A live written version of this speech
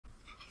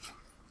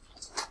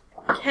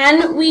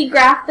Can we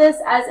graph this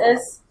as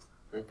is?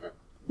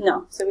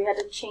 No, so we had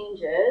to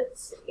change it.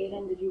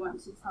 Aiden, did you want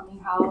to tell me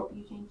how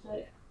you changed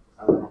it?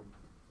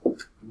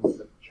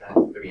 Subtract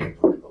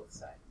 3x on both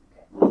sides.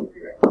 Okay,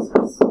 3x on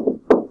both sides.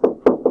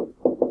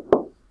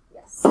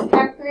 Yes,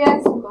 subtract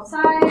 3x on both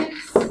sides.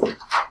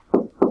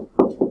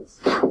 Equals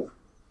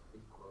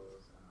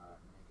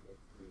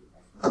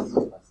 -3x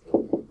plus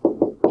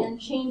 8. And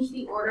change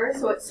the order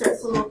so it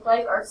starts to look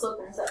like our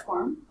slope-intercept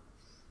form.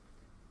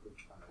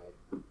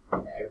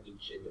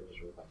 Each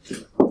individual by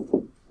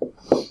 4.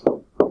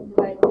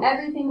 Divide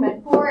everything by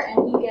 4,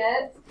 and you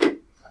get -3x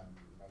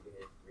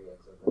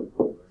over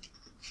 4.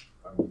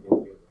 Or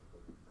 -3 over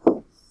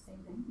 4.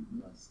 Same thing.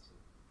 Plus 2.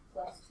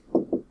 Plus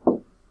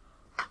 2.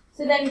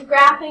 So then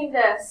graphing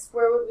this,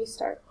 where would we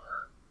start?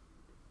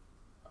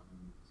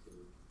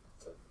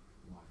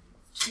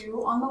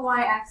 2 on the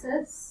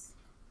y-axis.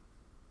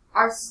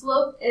 Our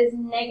slope is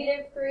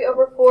 -3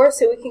 over 4,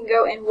 so we can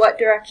go in what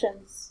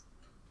directions?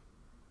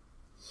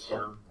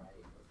 Down,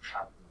 right,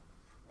 up,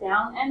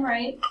 Down and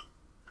right.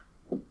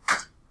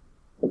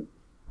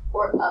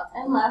 Or up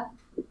and left.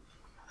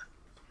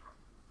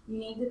 You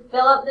need to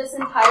fill up this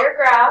entire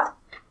graph.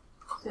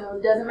 So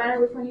it doesn't matter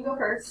which one you go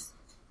first.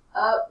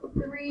 Up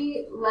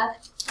 3,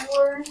 left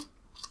 4. There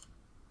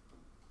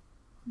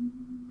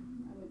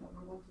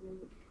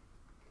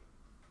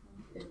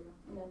we go.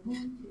 And then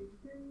 1, 2,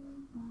 3,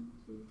 1,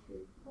 2,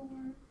 3,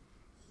 4.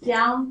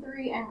 Down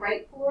 3 and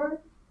right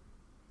 4.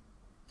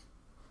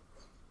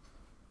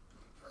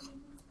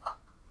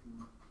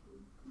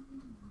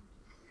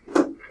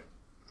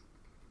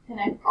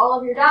 Connect all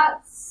of your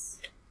dots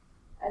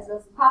as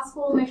best as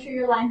possible. Make sure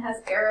your line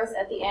has arrows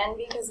at the end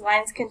because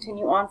lines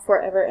continue on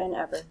forever and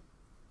ever.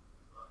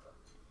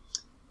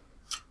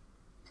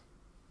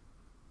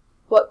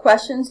 What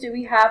questions do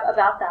we have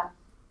about that?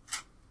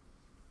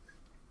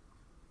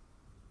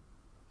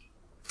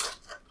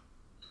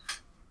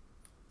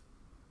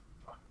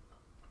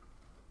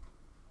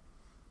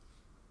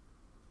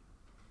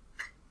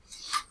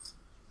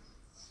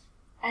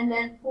 And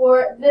then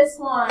for this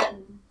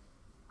one,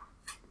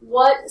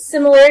 what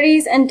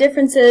similarities and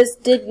differences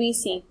did we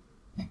see?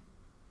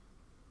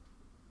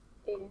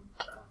 Aiden.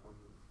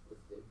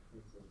 the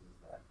difference is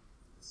that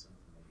this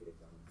one's negative,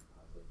 that one's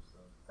positive,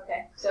 so.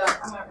 Okay, so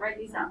I'm going to write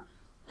these down.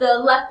 The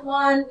left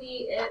one,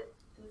 the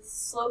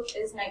slope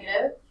is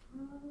negative.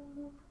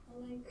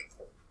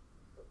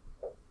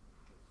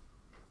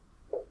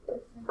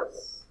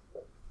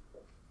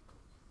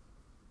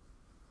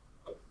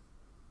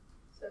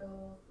 So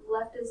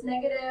left is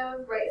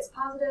negative, right is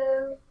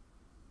positive.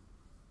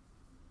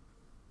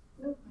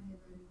 Nope, I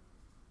didn't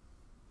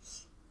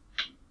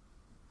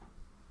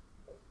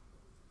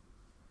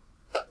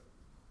write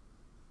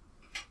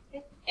it.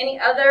 Okay. Any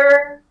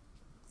other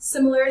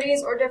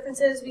similarities or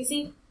differences we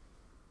see?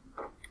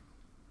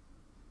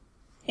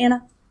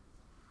 Anna?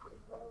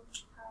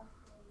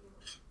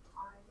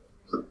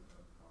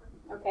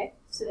 Okay,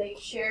 so they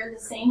share the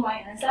same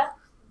y-intercept.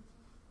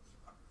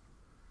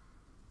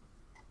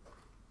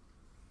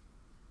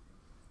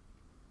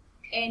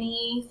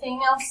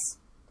 Anything else?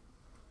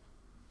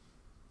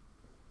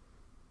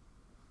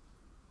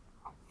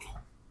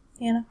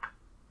 Anna?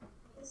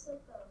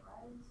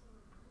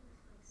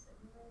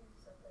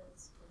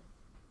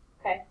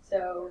 Okay,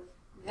 so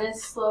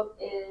this slope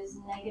is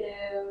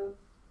negative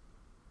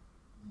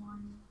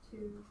 1,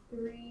 2,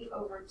 3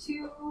 over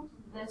 2.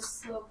 This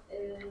slope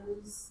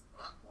is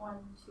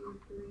 1, 2,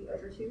 3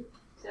 over 2.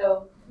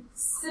 So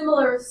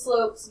similar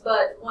slopes,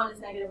 but one is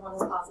negative, one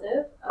is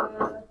positive.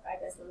 I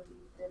guess that would be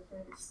the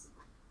difference.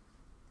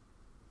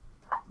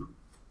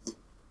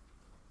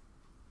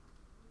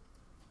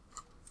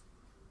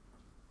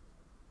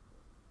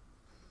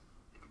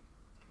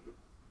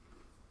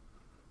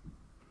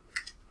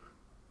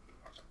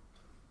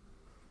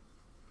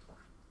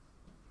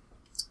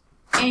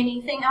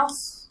 Anything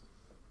else?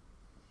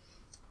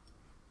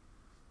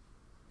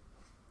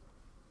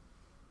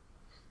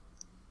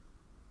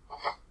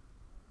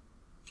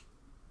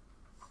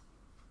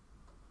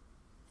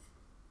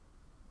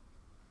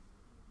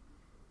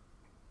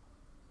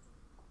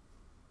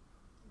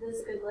 This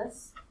is a good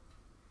list.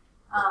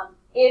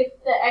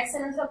 If the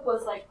x-intercept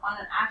was like on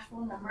an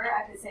actual number,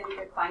 I could say we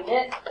could find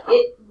it.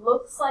 It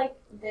looks like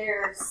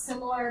they're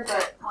similar,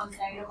 but one's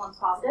negative, one's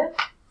positive.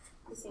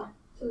 So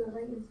the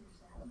right answer is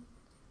that?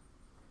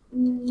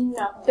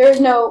 No, there's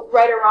no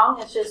right or wrong.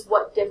 It's just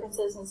what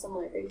differences and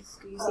similarities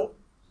do you see.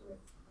 Sure.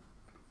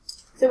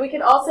 So we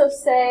could also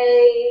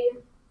say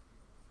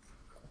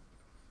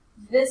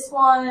this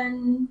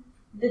one,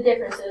 the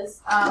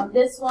differences.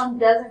 This one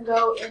doesn't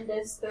go in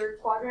this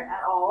third quadrant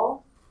at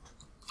all.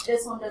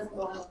 This one doesn't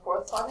go in the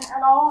fourth quadrant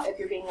at all, if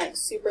you're being like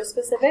super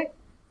specific.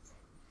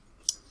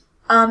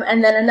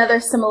 And then another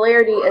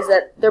similarity is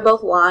that they're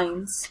both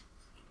lines.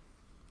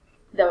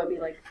 That would be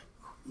like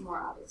more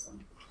obvious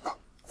one.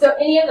 So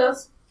any of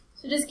those.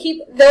 So just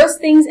keep those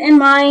things in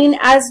mind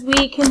as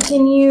we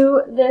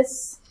continue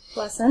this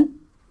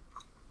lesson.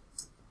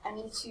 I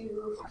need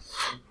to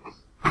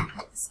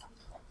pick this up.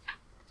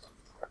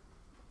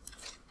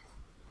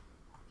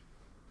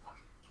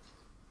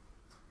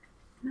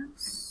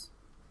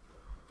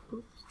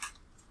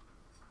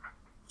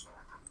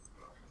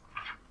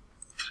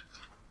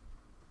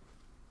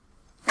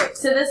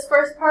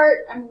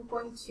 I'm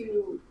going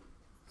to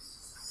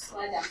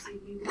slide down so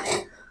you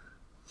can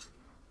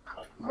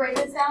write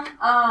this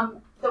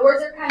down. The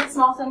words are kind of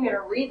small, so I'm going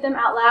to read them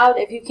out loud.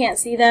 If you can't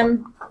see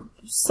them,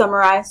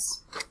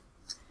 summarize.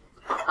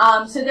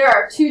 So there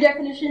are two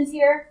definitions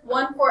here,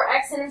 one for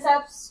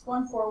x-intercepts,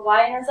 one for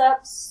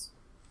y-intercepts.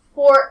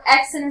 For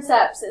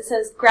x-intercepts, it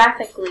says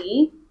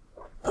graphically,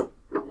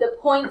 the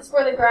points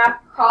where the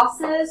graph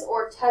crosses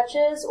or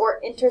touches or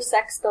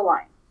intersects the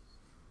line.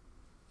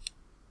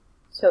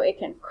 So it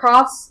can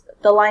cross,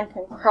 the line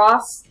can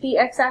cross the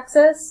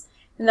x-axis,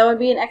 and that would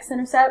be an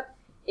x-intercept.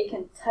 It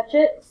can touch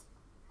it,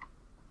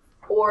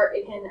 or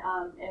it can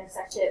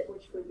intersect it,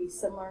 which would be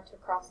similar to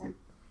crossing.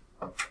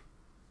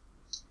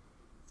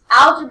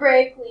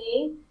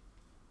 Algebraically,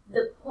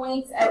 the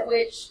points at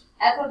which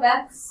f of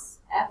x,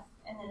 f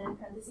and then in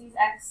parentheses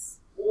x,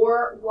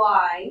 or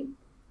y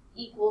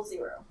equals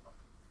 0.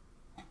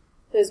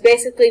 So it's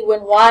basically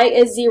when y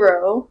is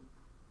 0,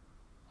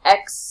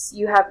 x,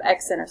 you have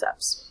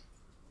x-intercepts.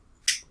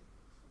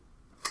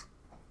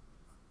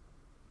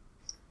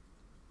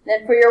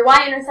 Then for your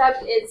y-intercept,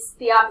 it's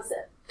the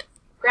opposite.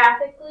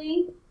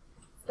 Graphically,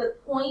 the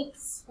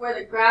points where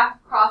the graph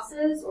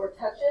crosses or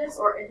touches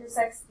or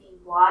intersects the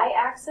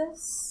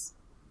y-axis.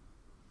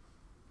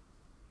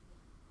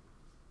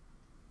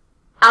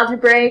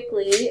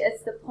 Algebraically,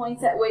 it's the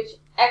points at which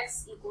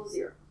x equals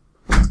 0.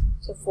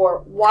 So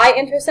for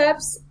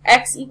y-intercepts,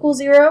 x equals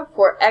 0.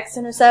 For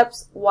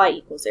x-intercepts, y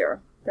equals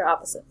 0. They're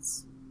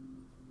opposites.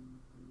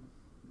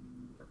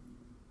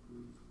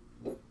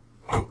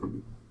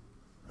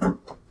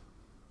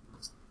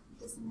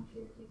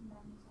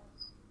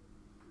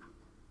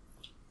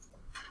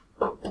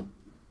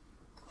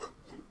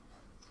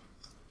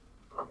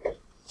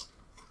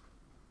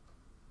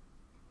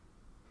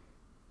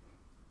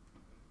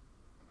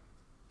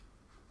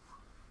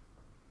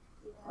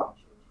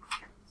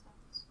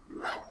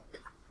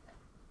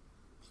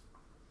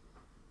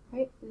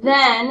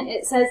 Then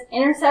it says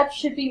intercept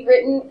should be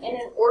written in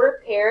an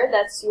ordered pair.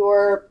 That's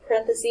your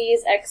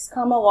parentheses x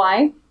comma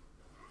y.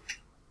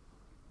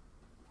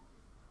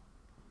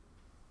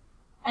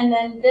 And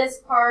then this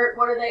part,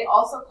 what are they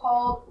also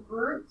called?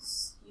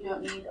 Roots. You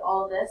don't need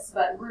all of this,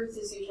 but roots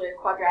is usually a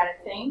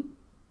quadratic thing.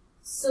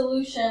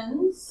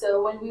 Solutions.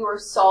 So when we were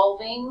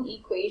solving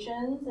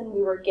equations and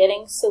we were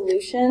getting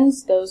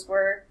solutions, those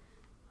were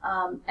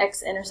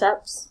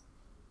x-intercepts.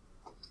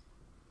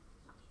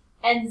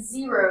 And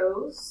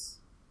zeros,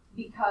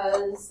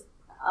 because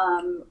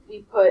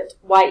we put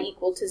y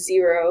equal to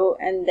 0,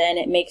 and then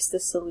it makes the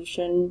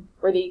solution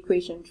or the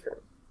equation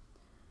true.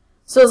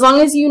 So as long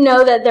as you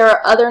know that there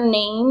are other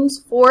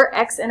names for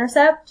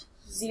x-intercept,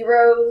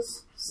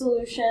 zeros,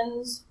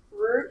 solutions,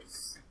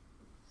 roots,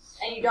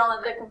 and you don't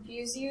let that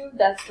confuse you,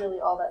 that's really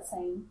all that's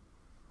saying.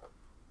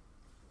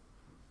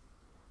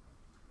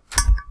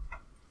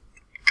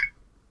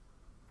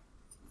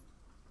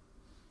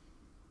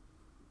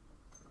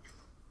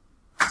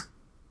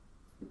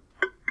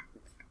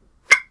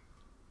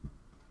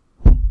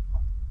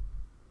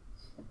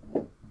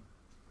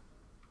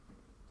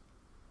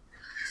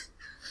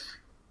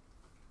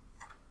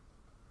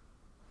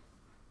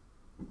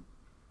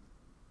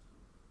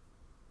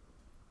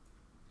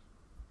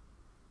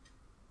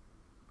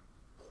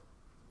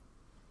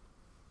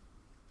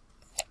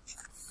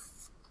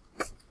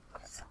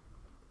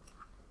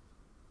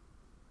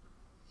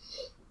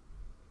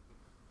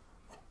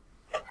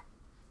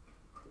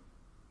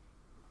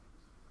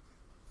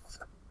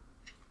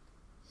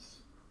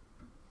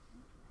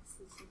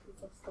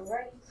 Still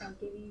right, so I'll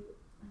give you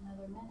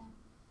another minute.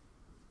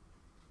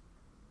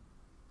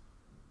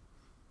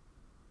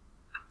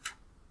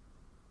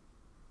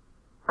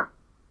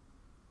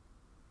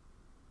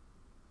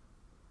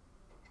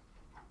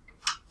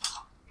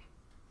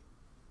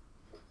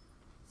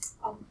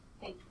 Oh,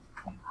 thank you.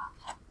 I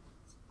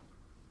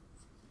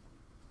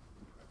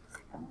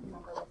don't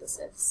remember what this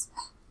is.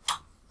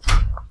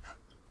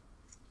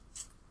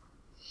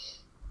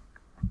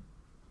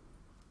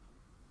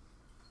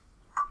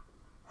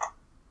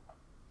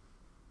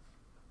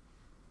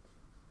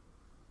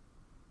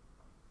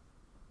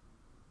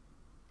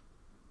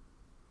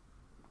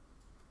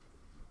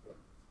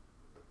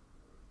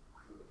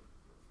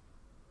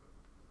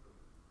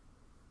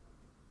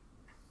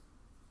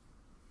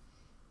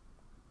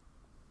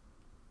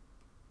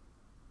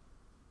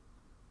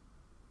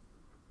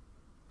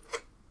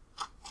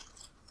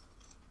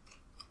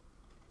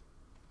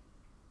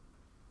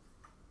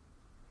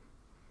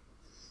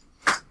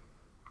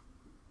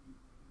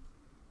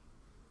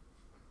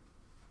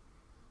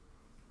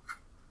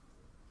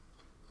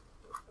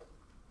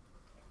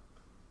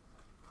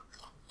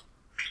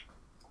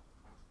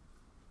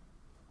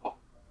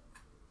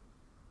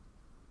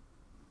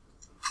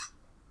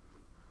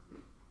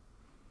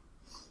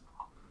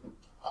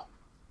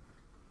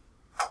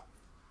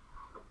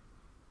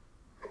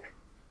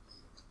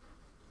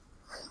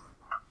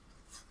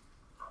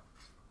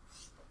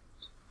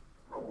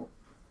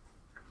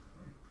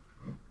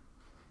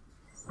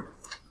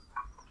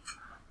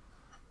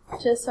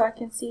 Just so I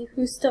can see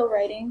who's still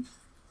writing.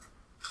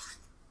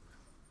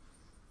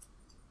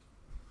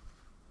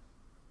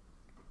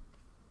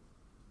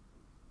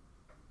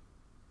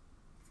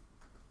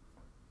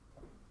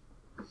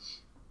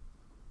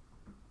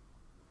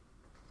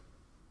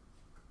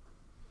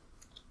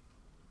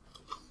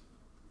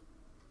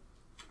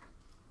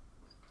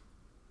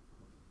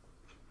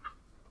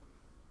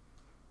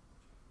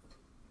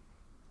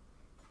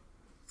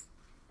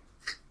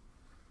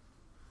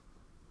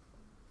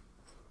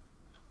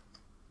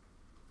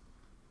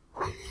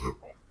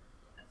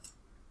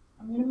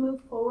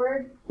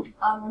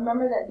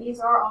 Remember that these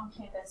are on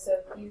campus, so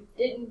if you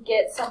didn't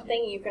get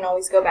something, you can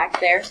always go back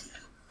there.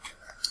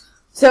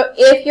 So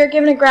if you're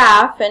given a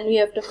graph and you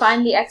have to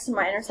find the x and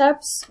y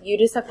intercepts, you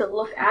just have to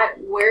look at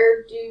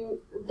where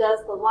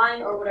does the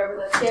line or whatever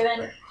that's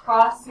given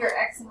cross your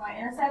x and y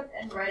intercept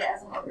and write it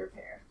as an ordered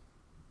pair.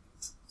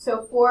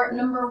 So for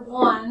number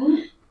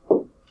 1,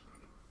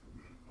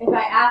 if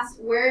I asked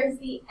where is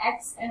the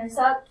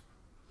x-intercept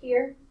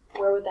here,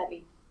 where would that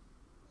be?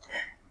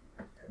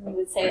 You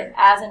would say it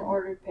as an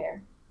ordered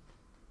pair.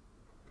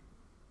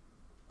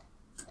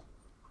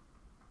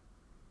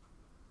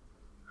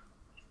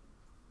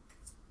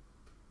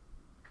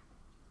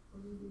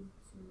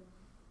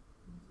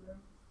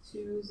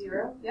 Two,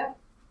 zero, yep.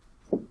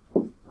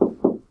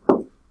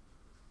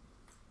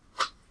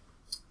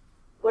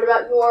 What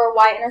about your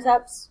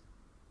y-intercepts?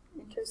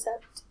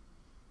 Intercept.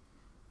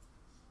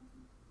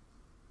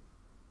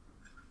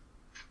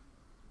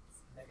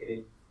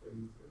 -3,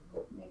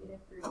 0.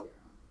 -3,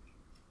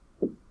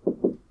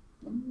 0.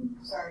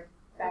 Sorry,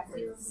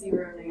 backwards.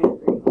 0, -3.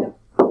 Yep.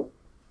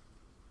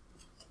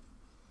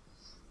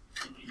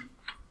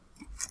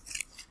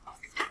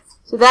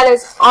 So that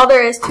is all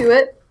there is to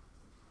it.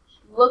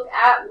 Look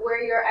at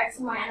where your x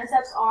and y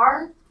intercepts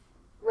are.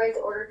 Write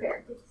the ordered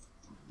pair.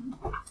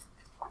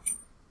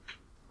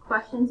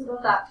 Questions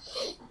about that?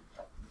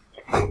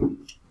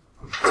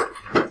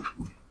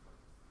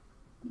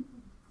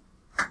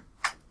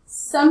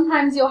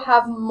 Sometimes you'll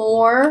have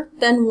more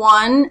than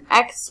one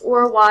x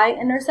or y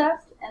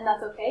intercept, and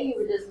that's okay. You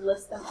would just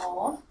list them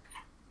all.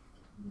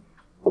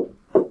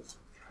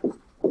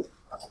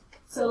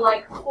 So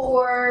like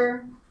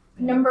for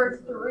number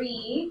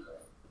 3,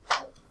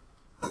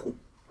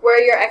 where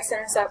are your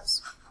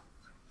x-intercepts?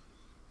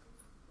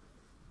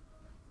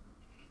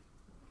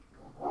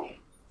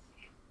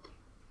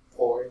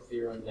 -4,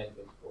 0, -4,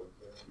 0.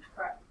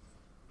 Correct.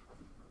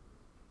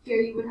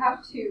 Here you would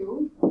have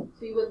 2,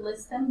 so you would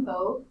list them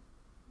both.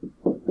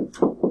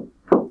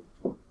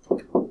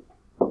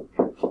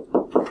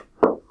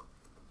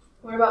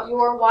 What about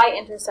your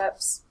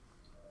y-intercepts?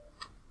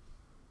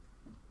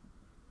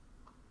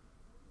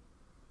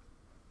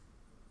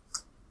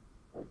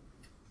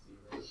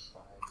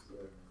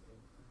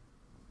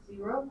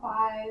 0,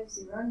 5,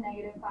 0,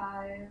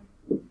 -5.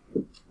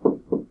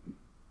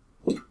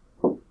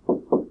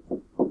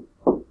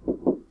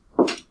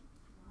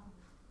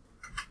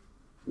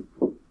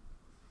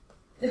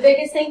 The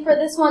biggest thing for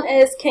this one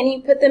is, can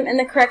you put them in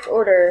the correct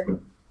order?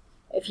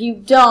 If you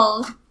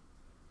don't,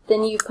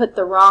 then you put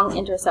the wrong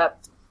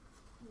intercept.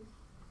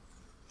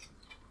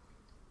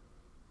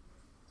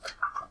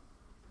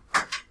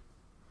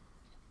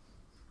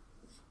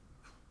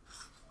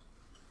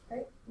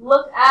 Okay.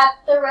 Look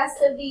at the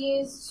rest of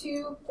these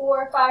 2,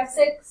 4, 5,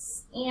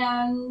 6,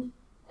 and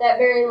that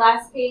very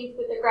last page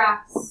with the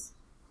graphs.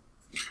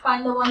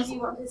 Find the ones you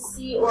want to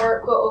see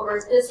or go over.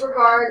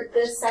 Disregard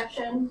this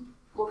section.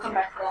 We'll come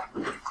back to that.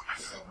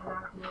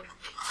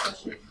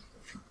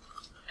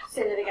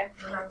 Say that again.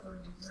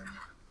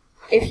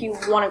 If you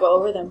want to go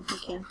over them, you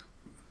can.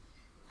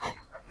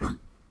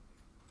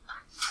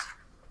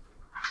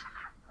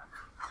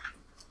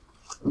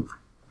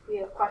 Do you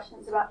have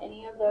questions about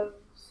any of those?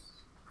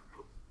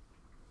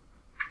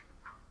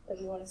 If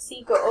you want to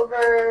see, go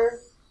over.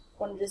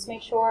 Want to just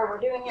make sure we're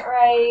doing it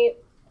right.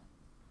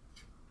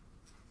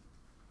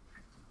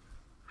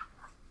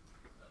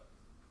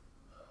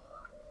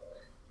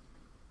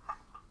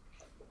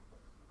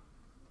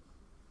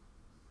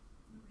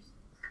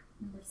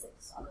 Number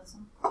 6 on this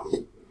one.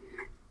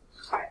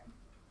 Alright.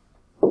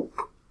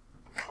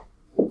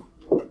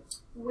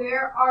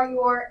 Where are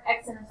your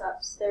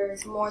x-intercepts?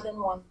 There's more than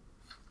one.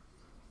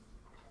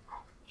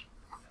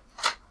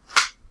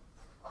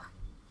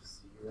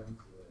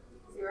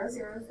 0,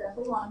 0 is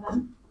definitely one of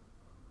them.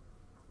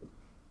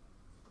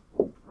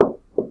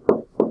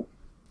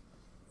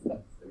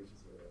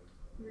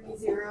 3,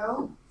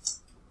 0.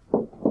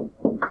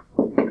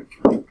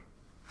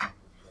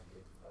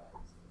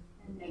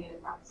 And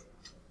 -5.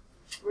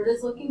 We're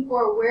just looking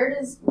for where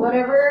does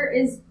whatever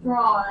is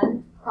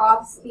drawn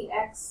cross the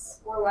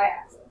x or y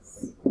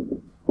axis.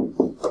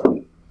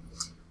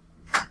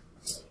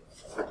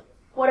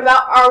 What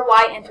about our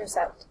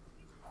y-intercept?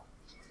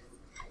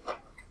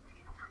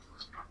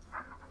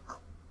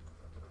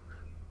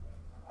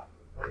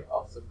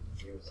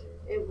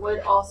 It would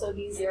also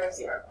be 0,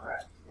 0.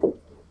 Correct.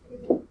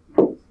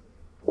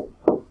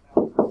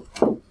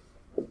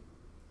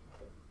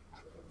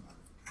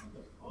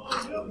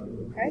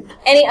 Okay.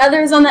 Any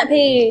others on that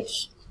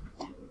page?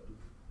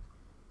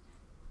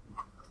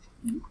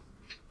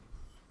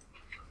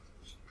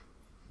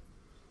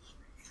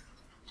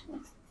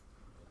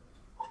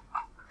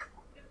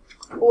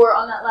 Or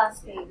on that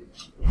last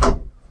page?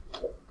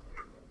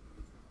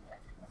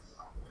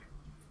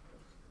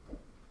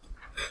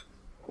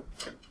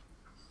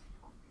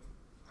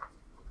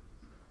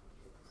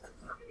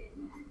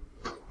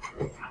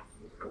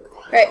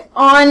 Right,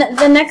 on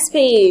the next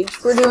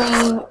page, we're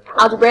doing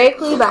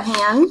algebraically by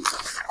hand.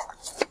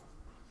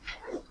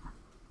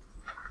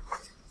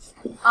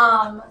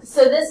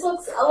 So this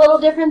looks a little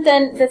different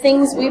than the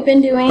things we've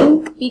been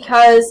doing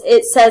because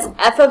it says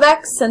f of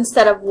x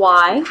instead of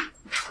y.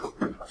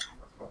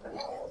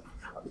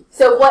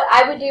 So what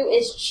I would do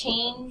is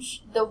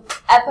change the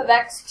f of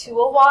x to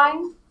a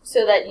y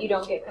so that you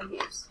don't get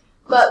confused.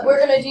 But we're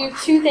going to do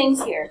two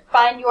things here.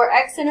 Find your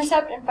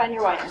x-intercept and find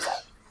your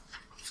y-intercept.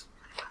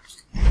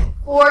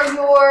 For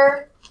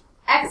your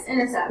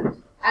x-intercept,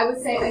 I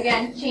would say,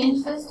 again,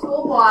 change this to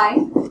a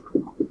y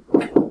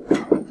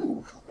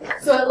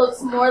so it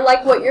looks more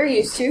like what you're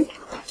used to.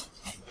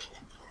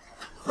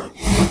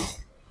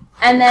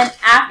 And then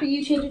after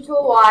you change it to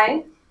a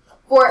y,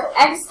 for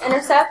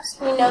x-intercepts,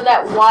 we know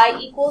that y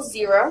equals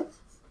 0.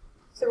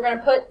 So we're going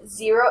to put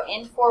 0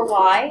 in for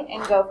y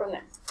and go from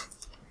there.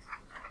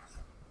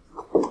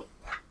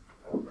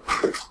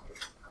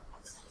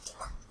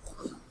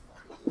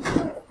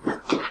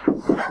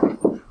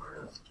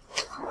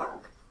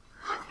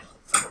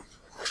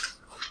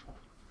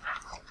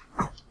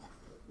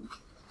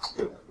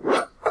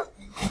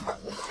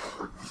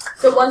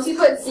 So once you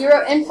put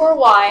 0 in for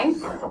y,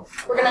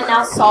 we're going to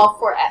now solve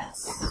for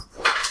x.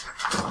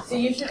 So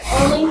you should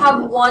only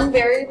have one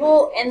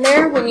variable in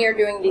there when you're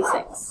doing these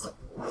things.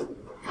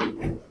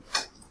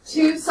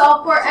 To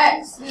solve for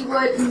x, we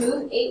would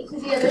move 8 to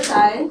the other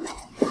side.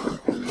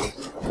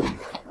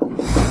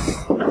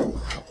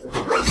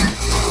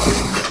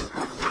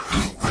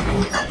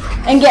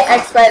 And get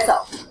x by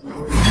itself.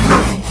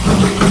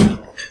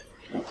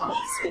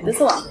 Speed this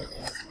along.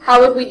 How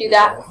would we do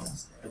that?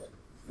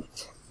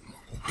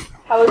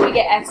 How would we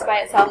get x by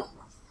itself?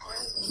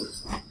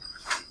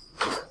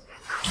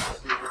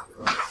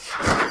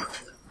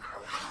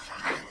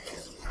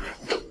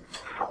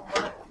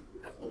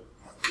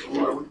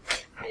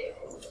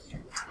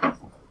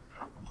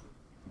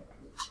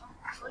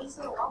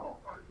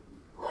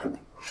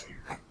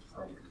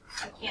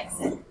 I can't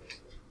sit.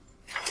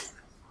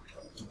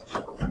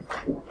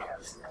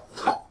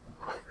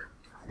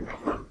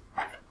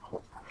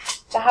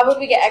 So how would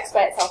we get x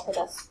by itself for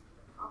this?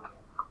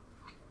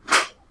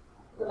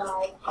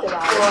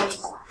 Divide.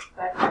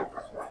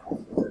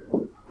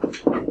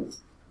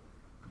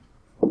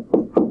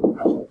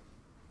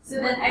 So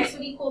then x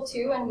would equal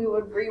 2, and we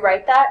would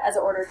rewrite that as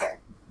an ordered pair.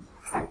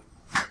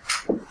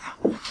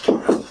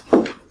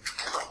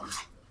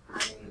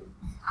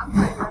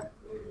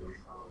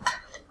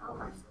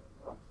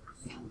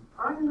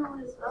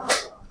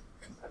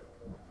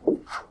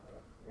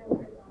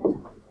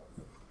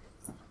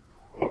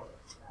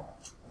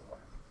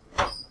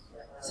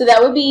 So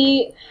that would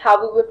be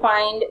how we would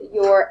find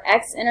your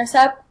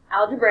x-intercept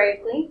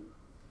algebraically.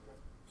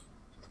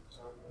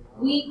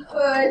 We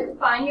could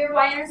find your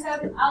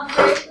y-intercept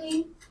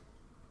algebraically,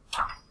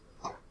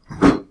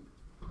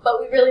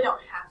 but we really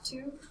don't have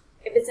to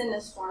if it's in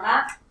this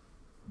format,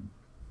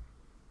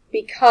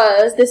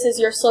 because this is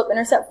your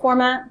slope-intercept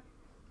format,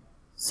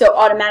 so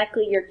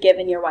automatically you're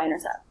given your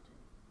y-intercept.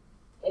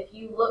 If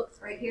you look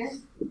right here,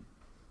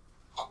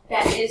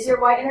 that is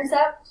your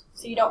y-intercept,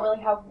 so you don't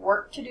really have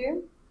work to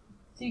do.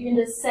 So you can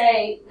just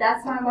say,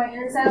 that's my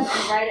y-intercept,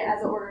 and write it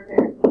as an ordered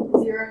pair.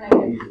 0,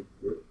 negative.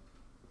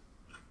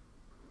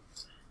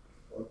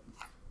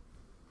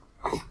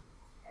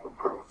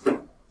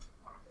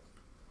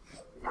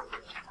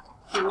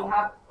 Do you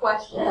have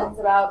questions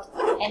about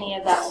any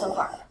of that so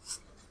far?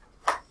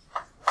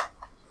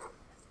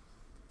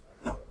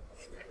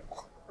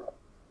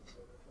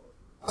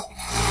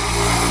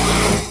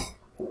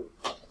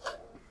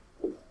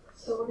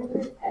 So whenever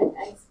it's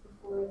at x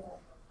before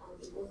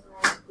the equals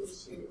sign, we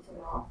shoot it to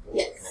the off.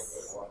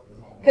 Yes.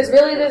 Because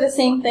really they're the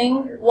same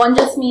thing. One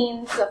just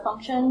means a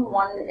function,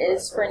 one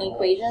is for an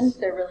equation.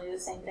 They're really the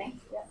same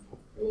thing. Yeah.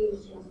 And then you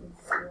change it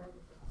to 0.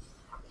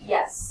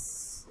 Yes.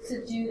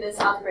 To do this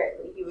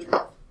algebraically, you would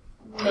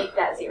make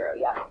that 0,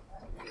 yeah.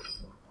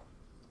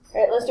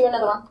 Alright, let's do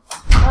another one.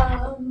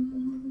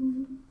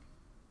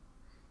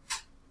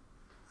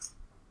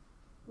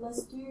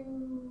 Let's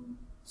do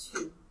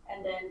 2,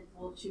 and then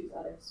we'll choose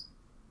others.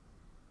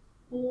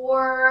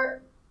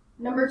 For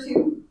number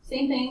 2,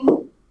 same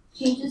thing.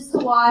 Change this to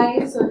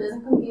y so it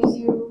doesn't confuse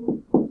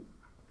you.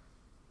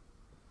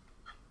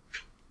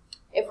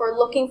 If we're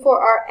looking for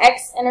our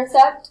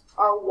x-intercept,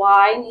 our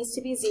y needs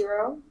to be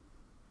 0.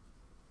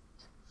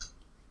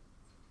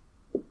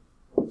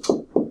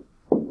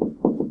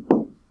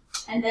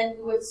 And then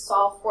we would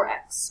solve for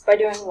x by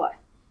doing what?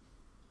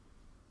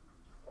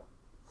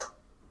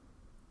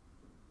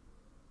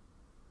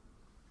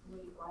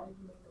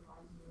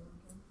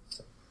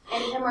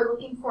 Anytime we're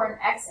looking for an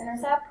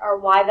x-intercept, our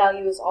y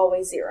value is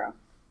always 0.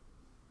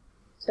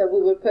 So we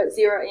would put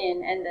 0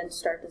 in and then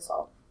start to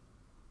solve.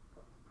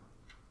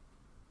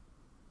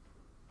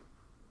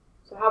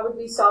 So how would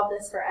we solve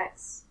this for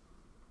x?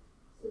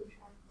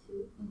 Subtract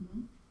 2.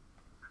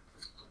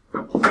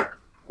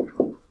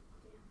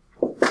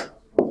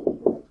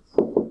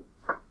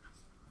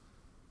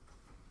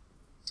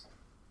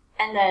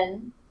 And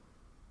then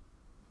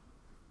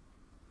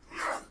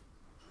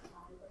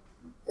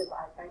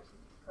divide by 2,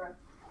 correct?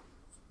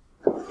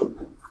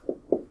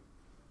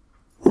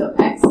 So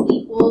x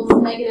equals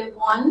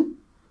 -1.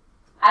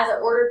 as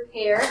an ordered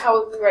pair, how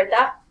would we write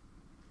that?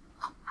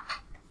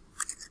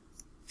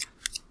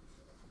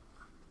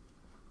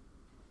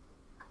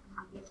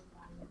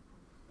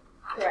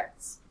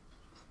 Correct.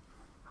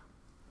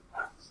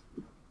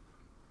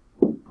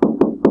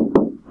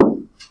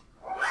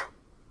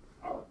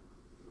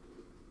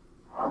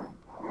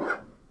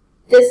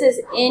 This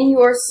is in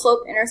your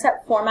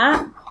slope-intercept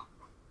format.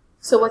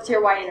 So what's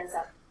your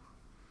y-intercept?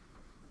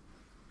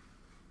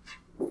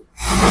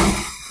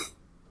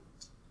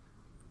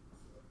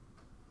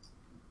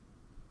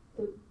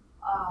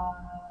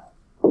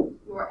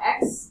 Your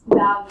x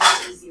value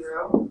is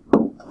 0.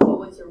 So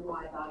what's your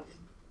y value?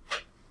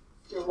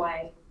 Your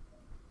y,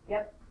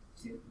 yep,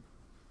 2.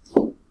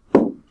 So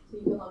you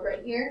can look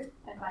right here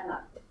and find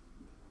that.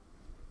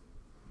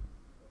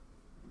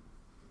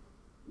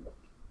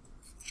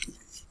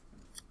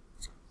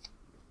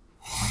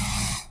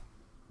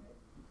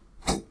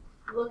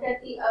 Look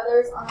at the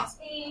others on this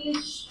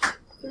page.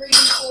 3,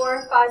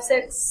 4, 5,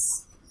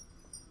 6.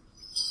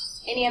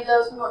 Any of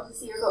those we want to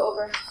see or go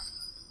over?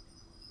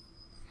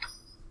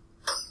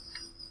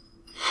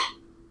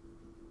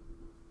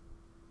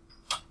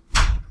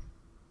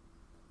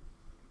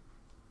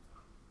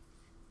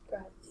 Go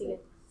ahead, take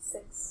it.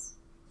 6.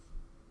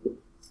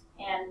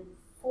 And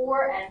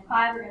 4 and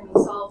 5 are going to be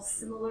solved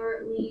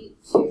similarly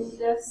to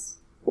this.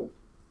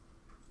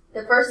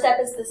 The first step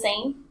is the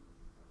same.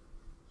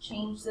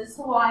 Change this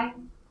to y.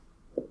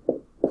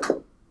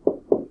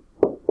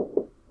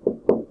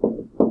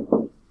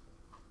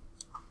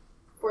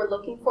 If we're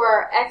looking for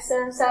our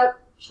x-intercept,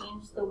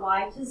 change the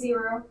y to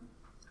 0.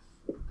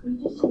 Can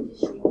you just change the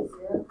string to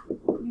 0?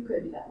 You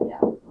could do that,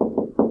 yeah.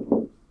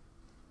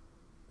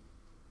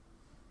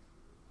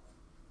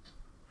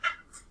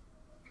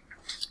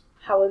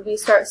 How would we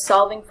start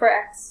solving for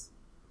x?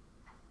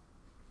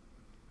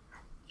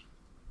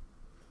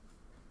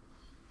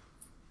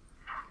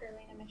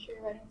 Carolina, make sure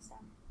you're writing this down.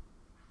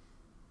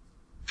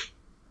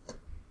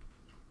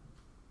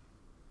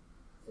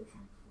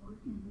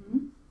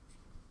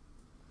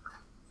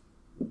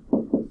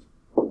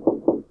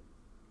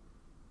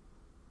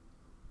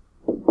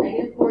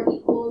 Negative 4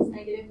 equals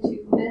negative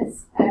 2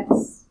 this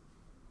x.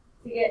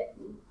 To get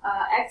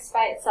x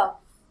by itself,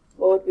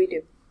 what would we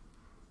do?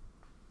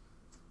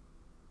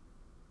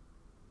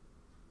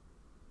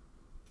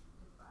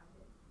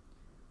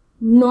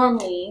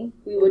 Normally,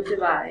 we would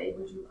divide.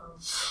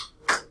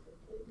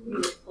 We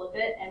would flip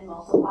it and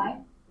multiply.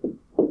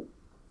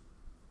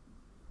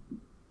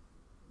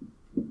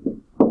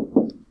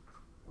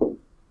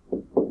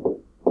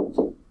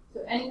 So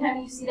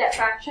anytime you see that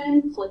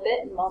fraction, flip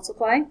it and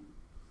multiply.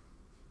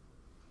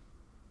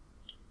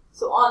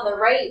 So on the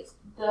right,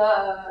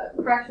 the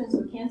fractions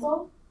would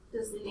cancel,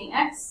 just leaving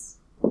x.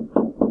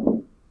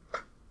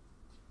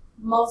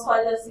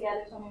 Multiply those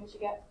together, tell me what you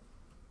get.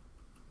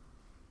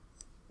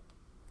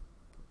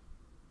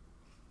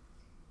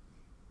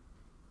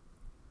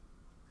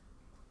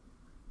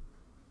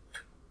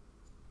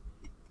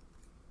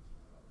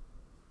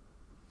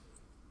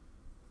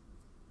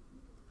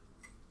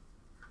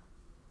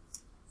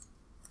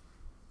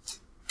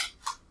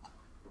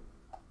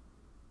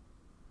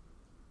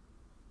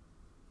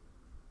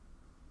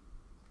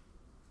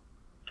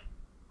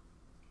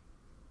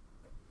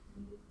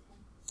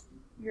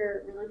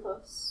 You're really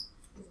close.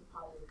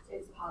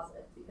 It's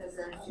positive because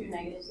there are 2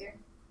 negatives here.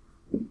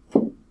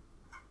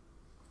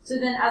 So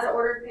then as an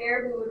ordered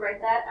pair, we would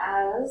write that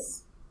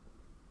as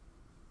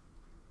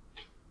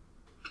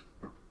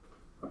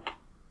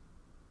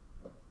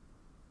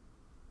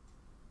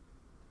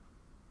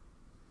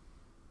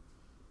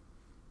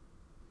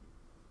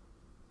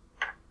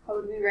how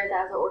would we write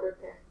that as an ordered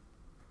pair?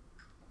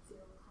 0,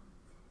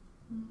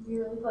 10.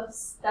 You're really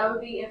close. That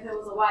would be if it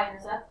was a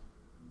y-intercept.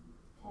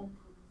 10.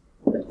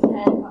 But 10,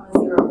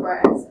 0 for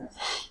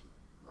x-intercept.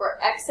 For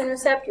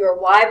x-intercept, your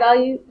y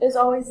value is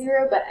always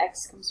 0, but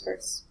x comes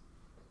first.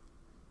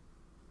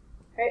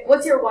 Right?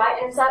 What's your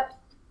y-intercept?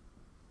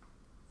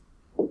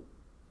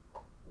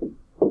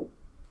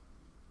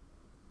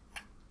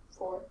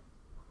 4.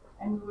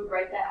 And we would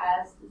write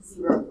that as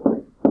 0,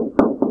 4.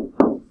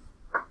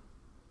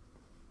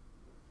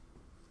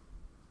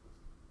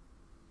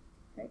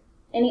 Okay.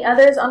 Any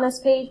others on this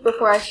page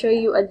before I show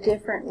you a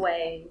different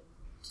way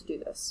to do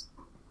this?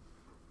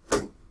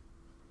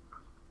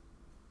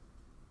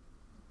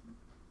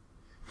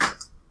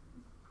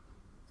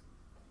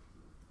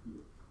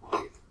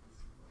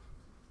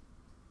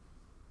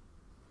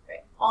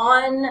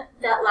 On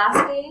that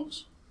last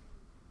page,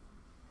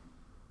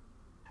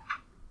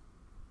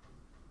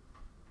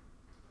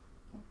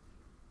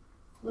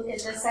 look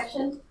at this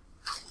section.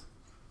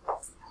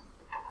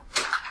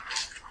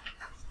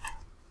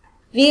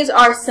 These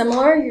are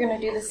similar. You're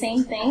going to do the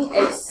same thing,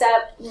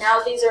 except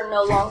now these are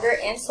no longer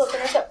in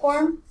slope-intercept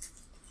form.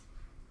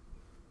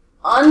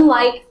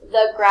 Unlike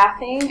the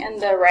graphing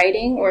and the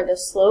writing or the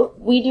slope,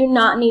 we do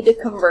not need to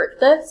convert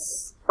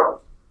this.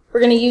 We're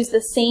going to use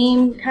the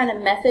same kind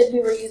of method we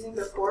were using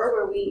before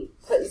where we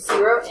put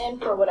 0 in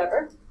for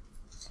whatever.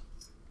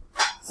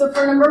 So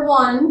for number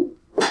 1,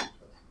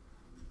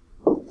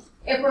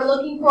 if we're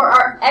looking for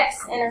our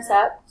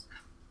x-intercept,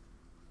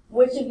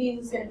 which of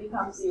these is going to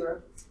become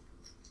 0?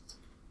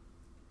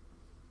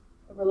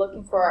 If we're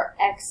looking for our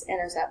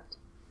x-intercept.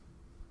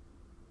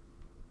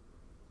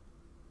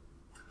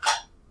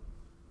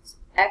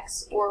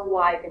 X or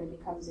y going to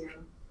become 0?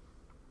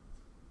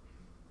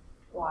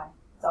 Y.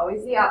 It's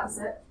always the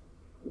opposite.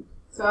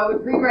 So I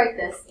would rewrite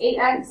this.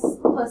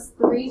 8x plus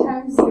 3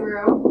 times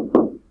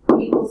 0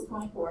 equals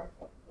 24.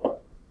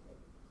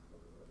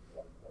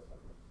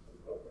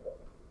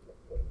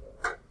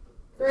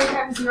 Three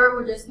times 0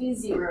 would just be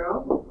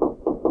 0.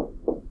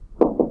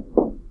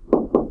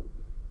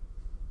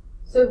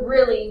 So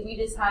really, we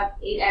just have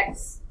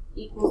 8x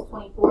equals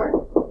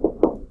 24.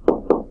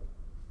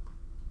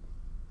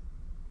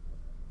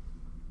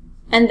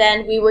 And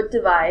then we would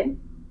divide.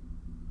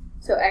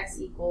 So x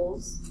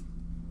equals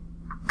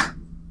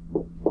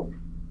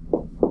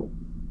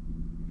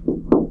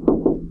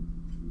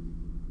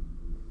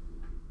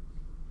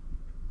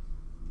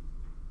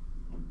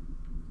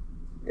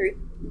 3.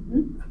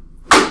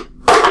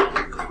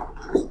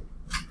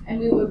 And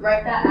we would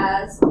write that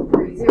as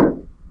 3,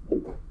 0.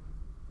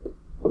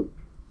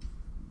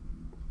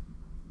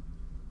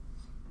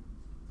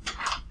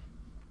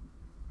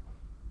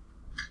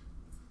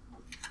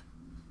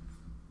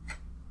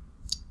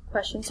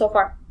 Questions so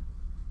far?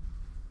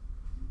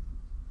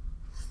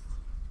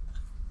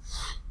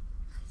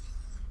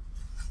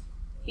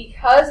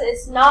 Because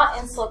it's not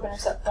in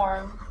slope-intercept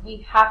form, we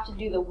have to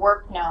do the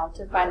work now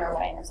to find our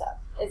y-intercept.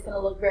 It's going to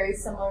look very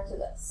similar to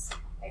this,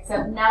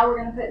 except now we're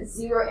going to put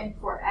 0 in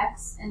for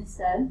x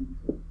instead.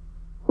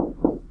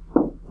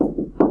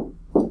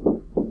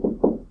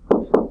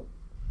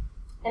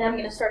 And I'm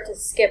going to start to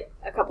skip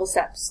a couple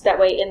steps. That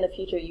way in the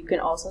future you can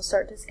also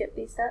start to skip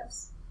these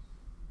steps.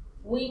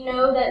 We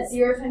know that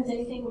 0 times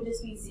anything would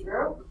just be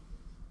 0.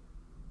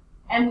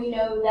 And we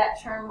know that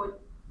term would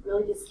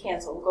really just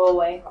cancel, go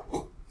away.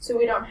 So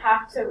we don't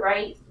have to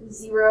write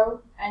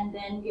 0 and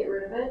then get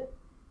rid of it.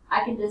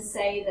 I can just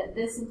say that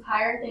this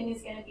entire thing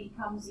is going to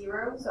become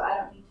 0, so I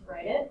don't need to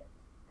write it,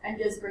 and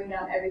just bring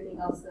down everything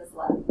else that's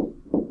left.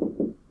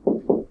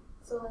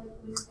 So like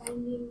when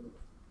finding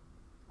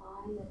y,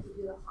 you have to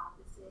do the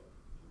opposite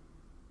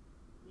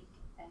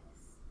and make x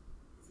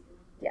 0?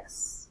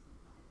 Yes.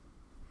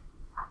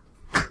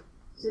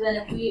 So then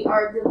if we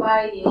are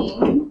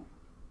dividing,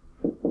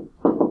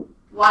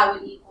 y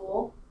would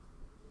equal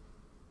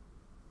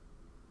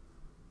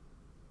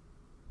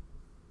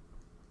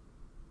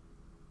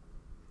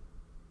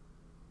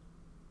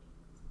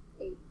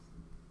 8.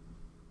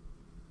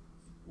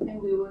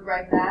 And we would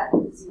write that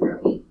 0,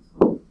 8.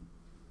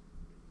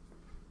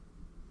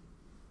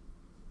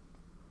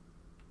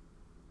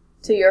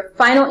 So your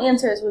final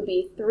answers would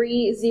be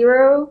 3,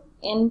 0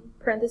 in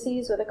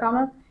parentheses with a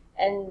comma,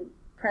 and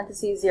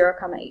parentheses 0,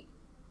 8.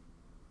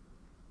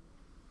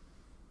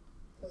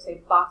 So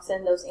say box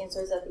in those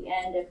answers at the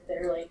end if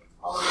they're like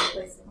all over the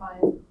place in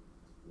mind.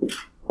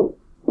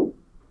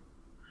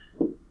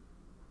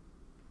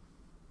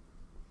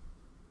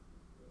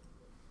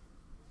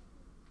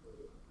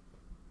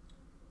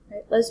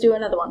 Right, let's do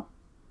another one.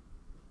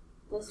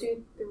 Let's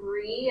do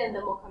 3 and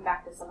then we'll come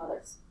back to some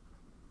others.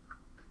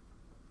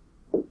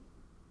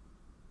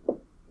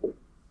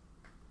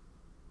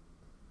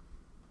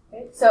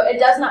 Okay, so it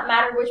does not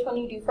matter which one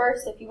you do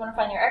first. If you want to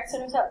find your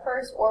x-intercept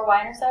first or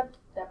y-intercept,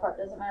 that part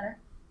doesn't matter.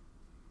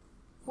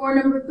 For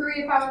number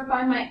 3, if I want to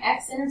find my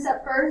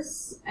x-intercept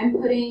first, I'm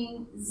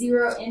putting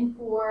 0 in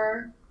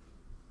for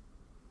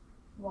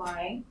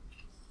y.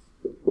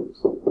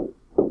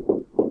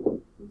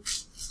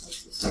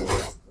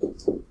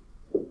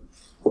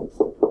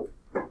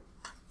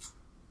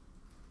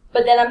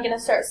 But then I'm going to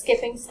start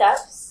skipping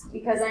steps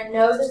because I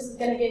know this is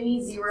going to give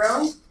me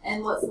 0,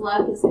 and what's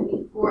left is going to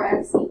be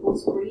 4x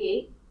equals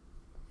 48.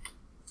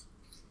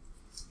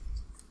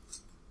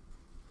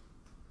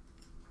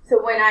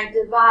 So when I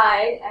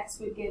divide, x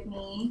would give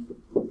me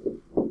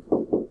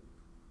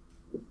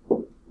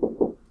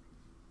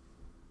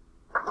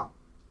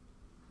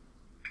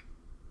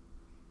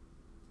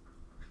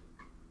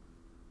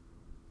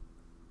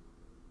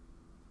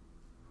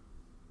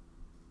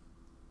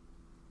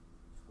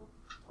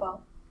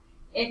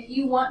if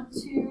you want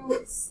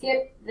to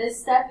skip this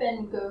step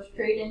and go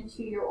straight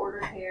into your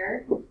ordered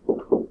pair,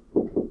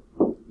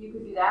 you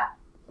could do that.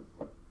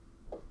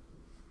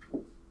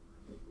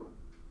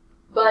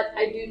 But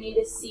I do need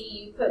to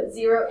see you put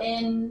 0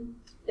 in,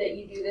 that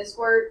you do this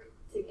work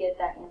to get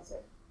that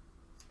answer.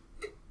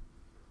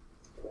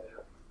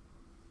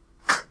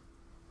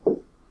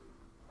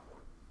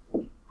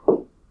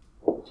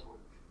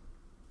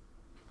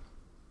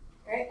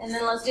 Alright, and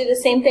then let's do the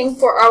same thing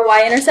for our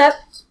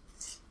y-intercept.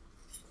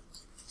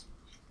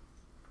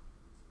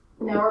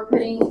 Now we're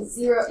putting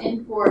 0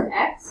 in for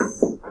x.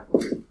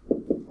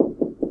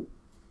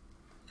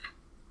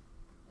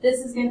 This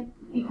is going to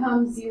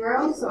become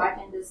 0, so I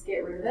can just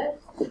get rid of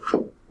it.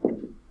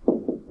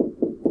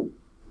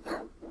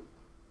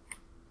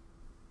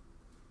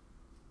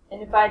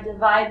 And if I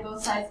divide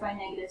both sides by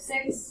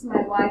 -6,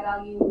 my y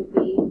value would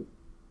be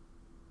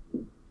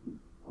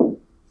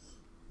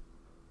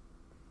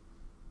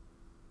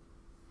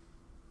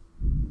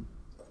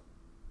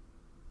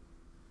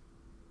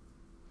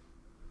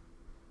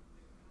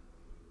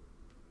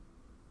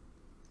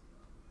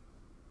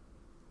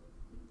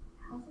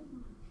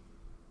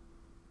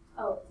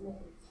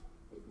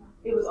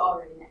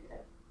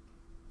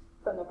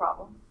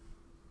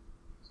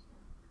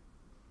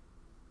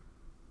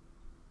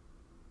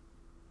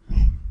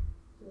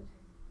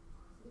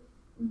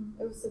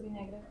It would still be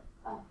negative.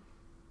 Oh.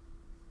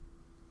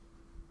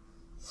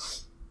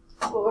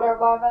 What would our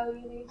y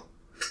value be?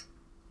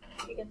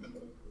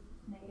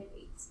 Negative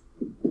 8.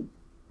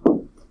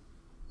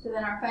 So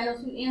then our final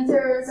two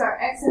answers, our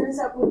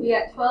x-intercept would be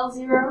at 12,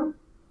 0.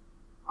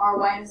 Our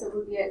y-intercept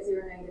would be at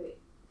 0, negative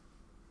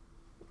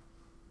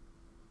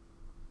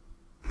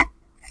 8.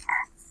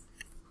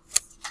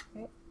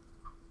 Okay.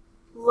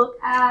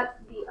 Look at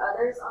the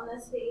others on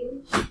this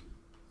page.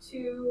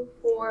 2,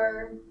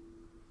 4,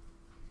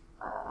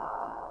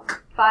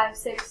 5,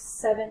 6,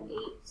 7, 8.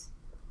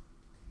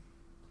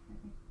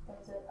 That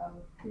was it.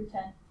 Through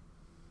 10.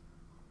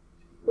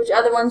 Which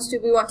other ones do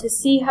we want to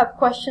see, have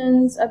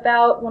questions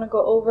about, want to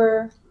go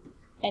over,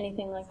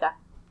 anything like that?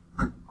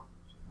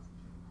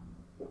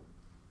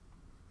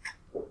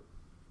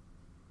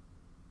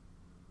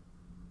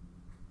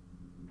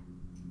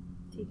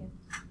 Tegan.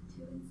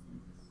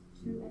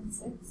 2 and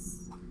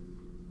 6.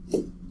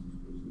 Can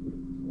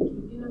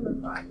you do number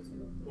 5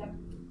 too? Yep.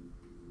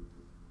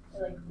 I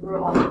like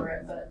wrote all over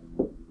it, but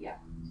yeah.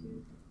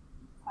 2,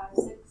 5,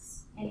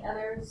 6. Any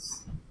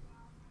others?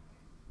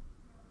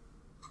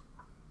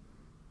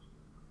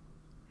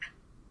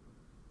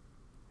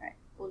 Alright,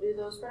 we'll do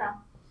those for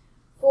now.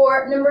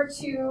 For number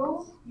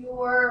 2,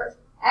 your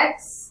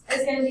x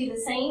is going to be the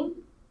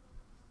same.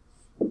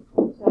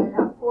 So I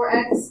have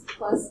 4x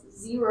plus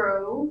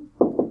 0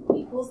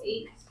 equals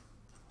 8.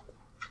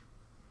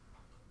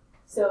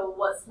 So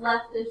what's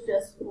left is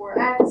just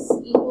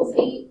 4x equals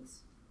 8.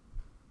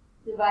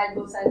 Divide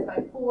both sides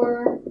by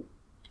 4.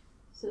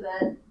 So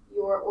that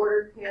your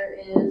ordered pair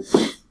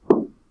is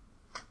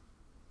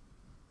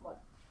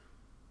what?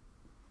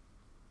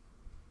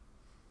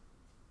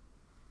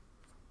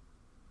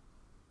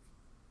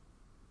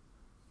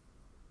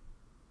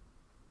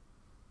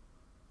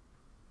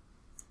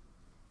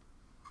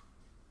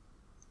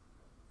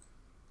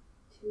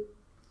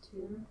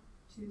 Two,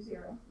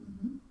 0.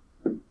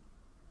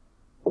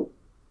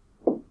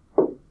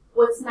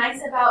 What's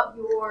nice about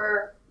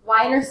your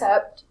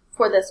y-intercept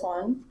for this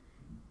one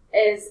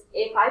is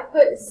if I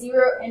put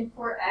 0 in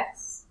for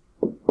x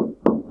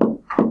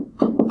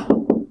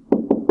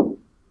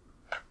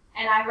and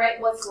I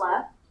write what's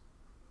left,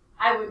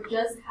 I would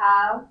just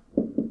have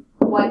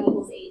y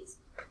equals 8.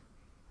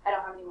 I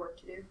don't have any work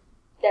to do.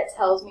 That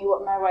tells me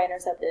what my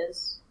y-intercept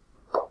is.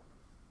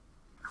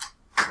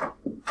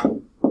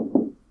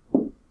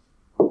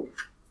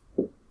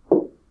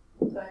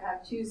 So I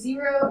have 2,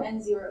 0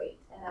 and 0, 8,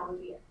 and that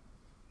would be it.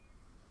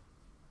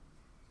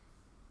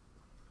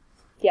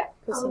 Yeah,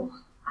 Christina.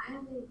 I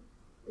haven't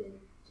been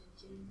to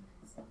gym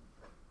myself.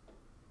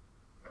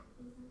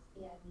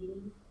 Yeah,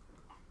 meeting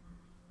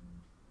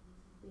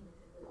at 9.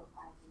 About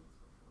 5 minutes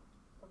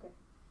before. Okay.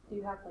 Do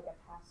you have like a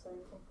pass or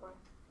anything for it?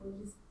 We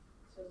just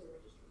showed the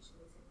registration.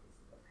 They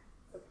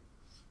said this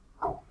is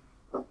the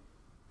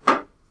pass.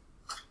 Okay.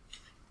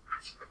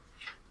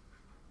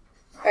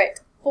 Alright,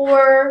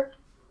 for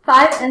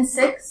 5 and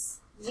 6,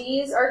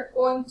 these are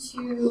going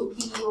to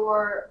be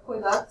your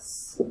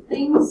Poibucks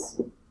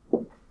things.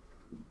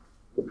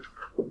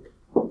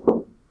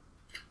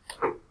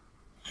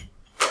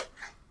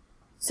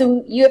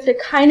 So you have to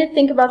kind of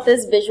think about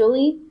this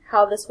visually,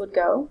 how this would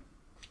go.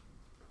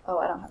 Oh,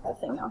 I don't have that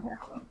thing down here.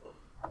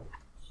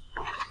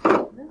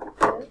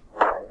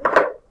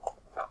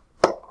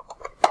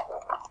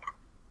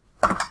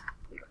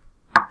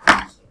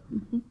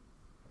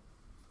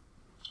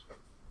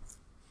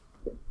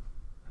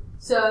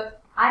 So if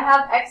I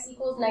have x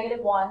equals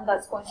negative 1,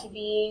 that's going to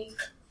be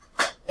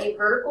a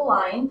vertical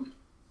line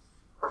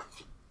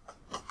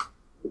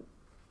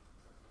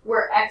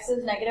where x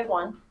is negative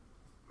 1.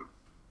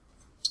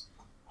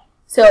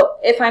 So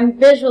if I'm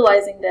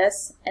visualizing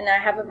this and I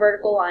have a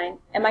vertical line,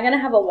 am I going to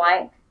have a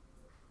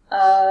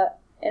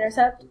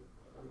y-intercept?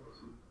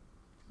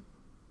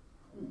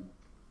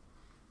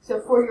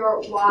 So for your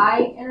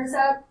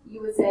y-intercept,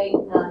 you would say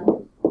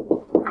none,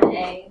 and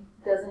A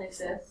doesn't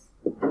exist.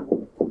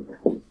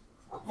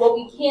 What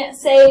we can't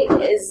say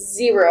is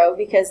 0,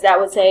 because that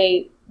would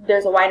say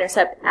there's a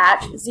y-intercept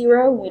at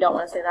 0. We don't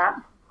want to say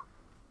that.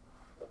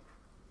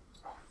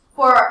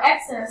 For our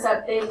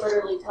x-intercept, they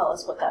literally tell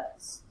us what that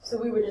is. So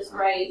we would just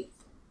write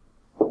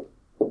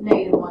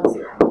negative 1,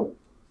 0.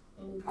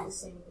 And you do the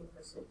same thing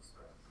for 6,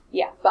 right?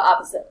 Yeah, but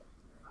opposite.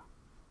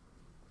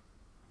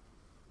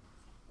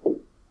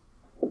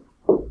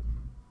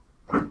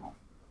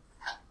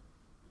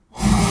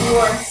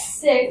 For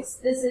 6,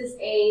 this is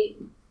a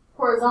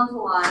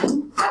horizontal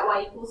line at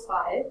y equals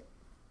 5.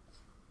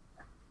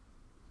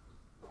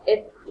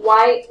 If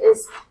y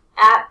is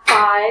at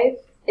 5,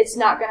 it's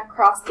not going to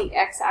cross the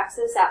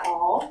x-axis at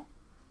all.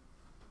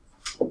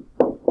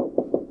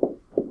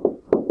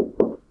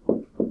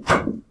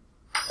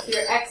 So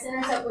your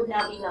x-intercept would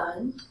now be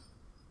none.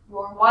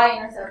 Your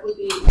y-intercept would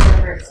be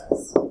whatever it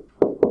says.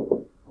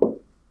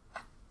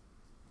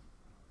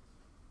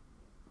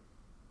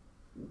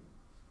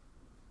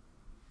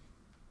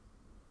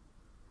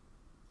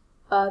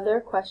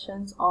 Other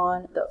questions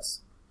on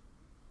those?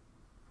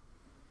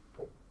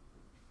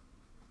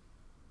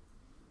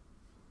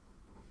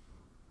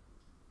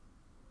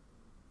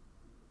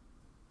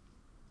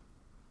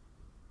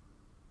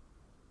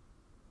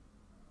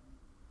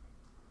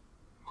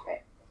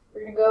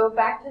 go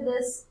back to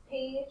this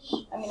page.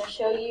 I'm going to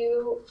show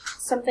you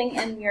something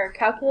in your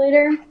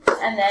calculator,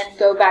 and then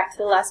go back to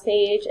the last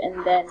page,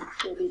 and then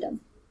we'll be done.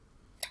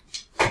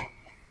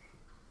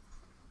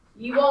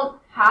 You won't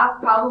have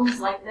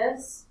problems like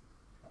this,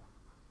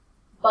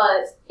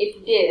 but if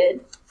you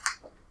did,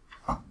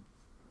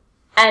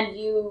 and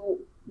you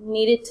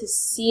needed to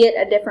see it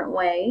a different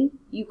way,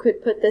 you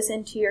could put this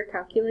into your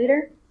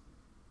calculator.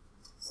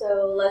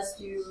 So let's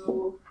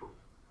do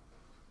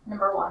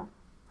number 1.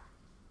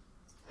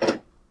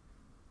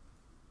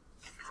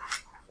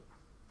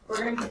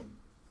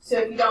 So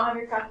if you don't have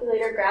your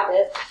calculator, grab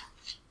it.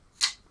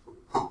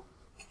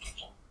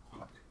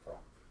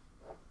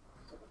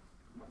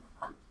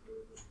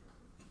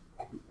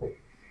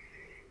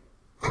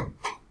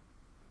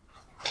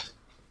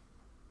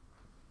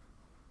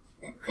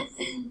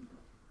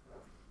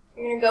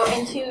 You're going to go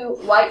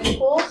into y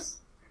equals,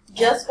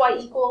 just y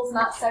equals,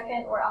 not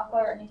second or alpha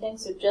or anything,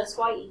 so just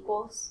y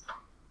equals.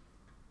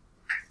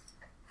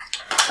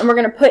 And we're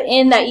going to put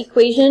in that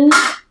equation.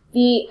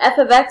 The f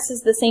of x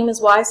is the same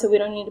as y, so we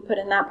don't need to put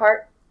in that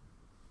part.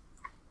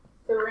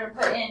 So we're going to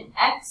put in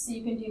x, so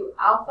you can do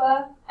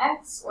alpha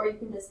x, or you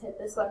can just hit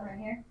this button right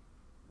here.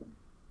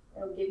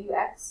 It'll give you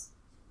x.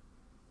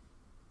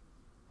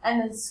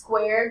 And then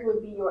squared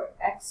would be your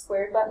x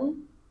squared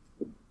button.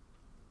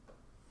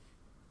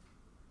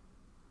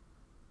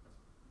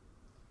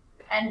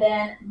 And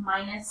then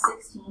minus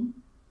 16.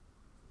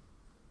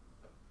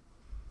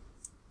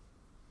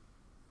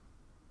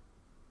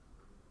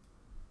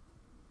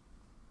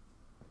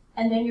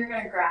 And then you're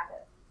going to graph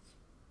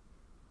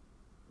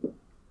it.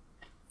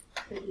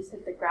 So just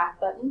hit the graph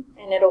button,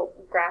 and it'll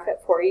graph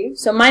it for you.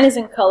 So mine is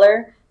in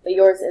color, but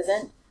yours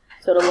isn't,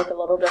 so it'll look a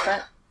little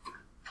different.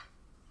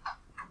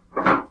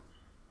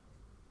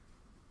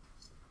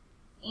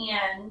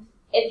 And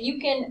if you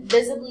can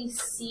visibly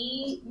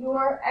see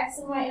your x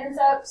and y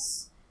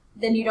intercepts,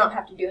 then you don't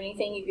have to do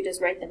anything. You could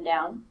just write them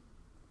down.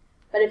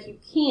 But if you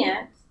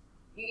can't,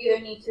 you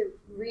either need to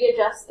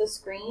readjust the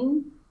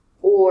screen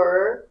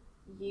or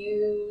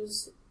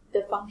use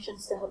the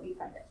functions to help you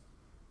find it.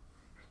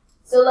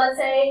 So let's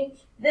say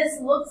this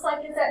looks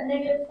like it's at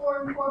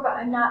 -4 and 4, but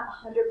I'm not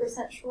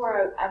 100%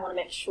 sure. I want to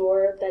make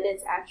sure that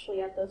it's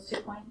actually at those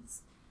 2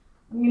 points.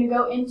 I'm going to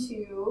go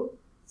into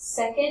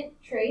second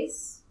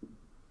trace.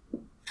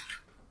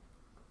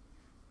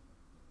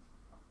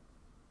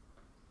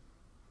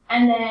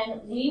 And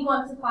then we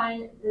want to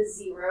find the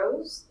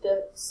zeros,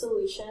 the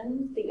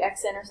solution, the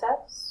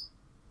x-intercepts.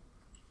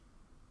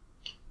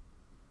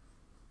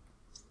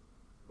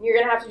 You're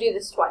going to have to do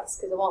this twice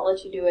because it won't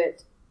let you do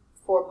it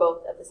for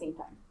both at the same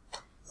time.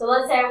 So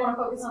let's say I want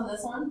to focus on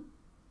this one,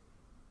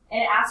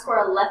 and it asks for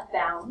a left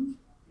bound.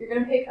 You're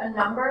going to pick a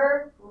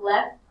number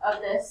left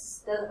of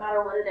this, doesn't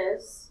matter what it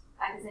is.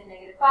 I can say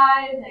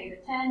 -5,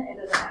 -10, it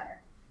doesn't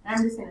matter. And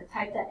I'm just going to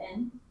type that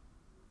in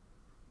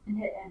and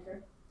hit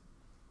enter.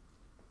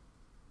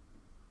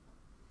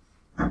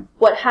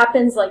 What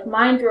happens, like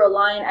mine drew a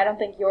line, I don't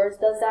think yours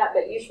does that,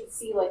 but you should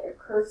see like a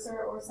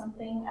cursor or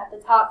something at the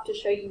top to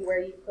show you where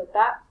you put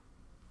that.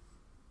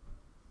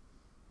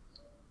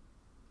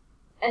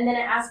 And then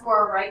it asks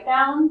for a right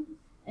bound,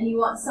 and you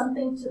want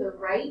something to the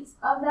right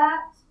of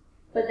that,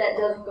 but that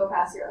doesn't go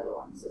past your other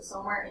one. So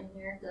somewhere in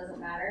here, it doesn't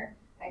matter.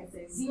 I can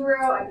say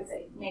 0, I can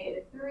say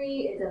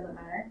 -3, it doesn't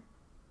matter.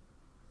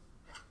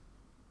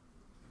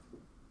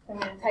 I'm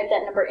going to type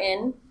that number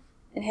in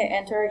and hit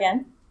enter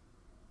again.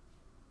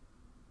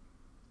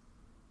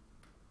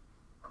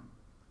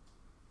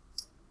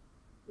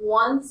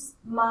 Once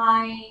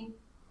my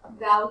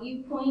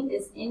value point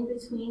is in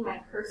between my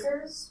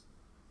cursors,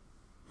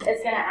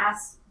 it's going to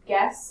ask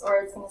guess, or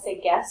it's going to say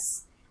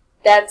guess.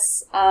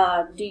 That's,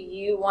 do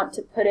you want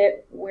to put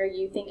it where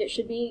you think it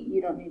should be?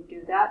 You don't need to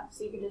do that.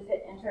 So you can just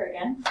hit enter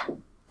again.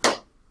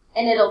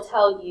 And it'll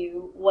tell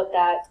you what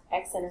that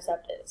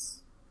x-intercept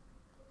is.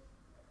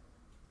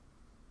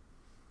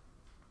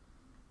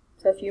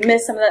 So if you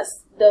miss some of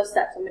those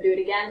steps, I'm going to do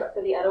it again, but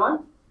for the other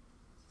one.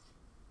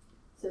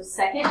 So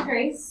second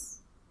trace.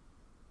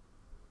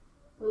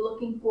 We're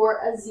looking for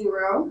a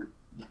 0.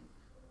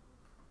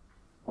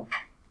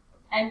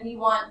 And we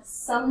want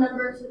some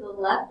number to the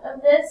left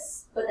of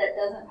this, but that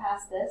doesn't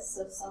pass this,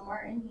 so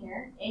somewhere in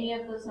here. Any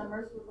of those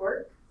numbers would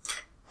work.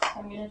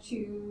 I'm going to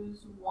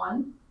choose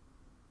 1.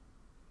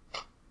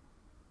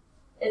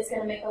 It's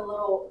going to make a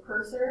little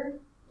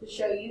cursor to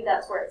show you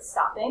that's where it's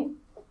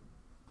stopping.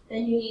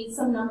 Then you need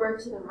some number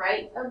to the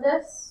right of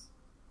this.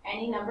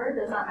 Any number,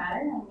 does not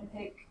matter. I'm going to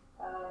pick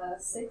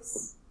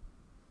 6.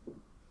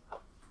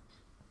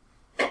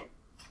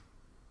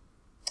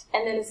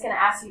 And then it's going to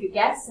ask you to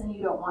guess, and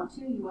you don't want to.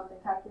 You want the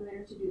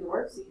calculator to do the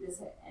work, so you just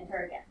hit enter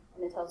again.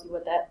 And it tells you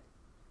what that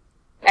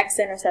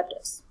x-intercept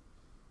is.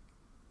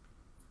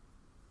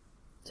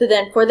 So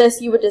then for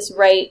this, you would just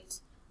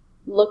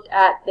look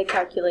at the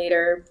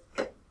calculator,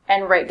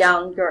 and write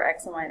down your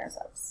x and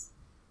y-intercepts.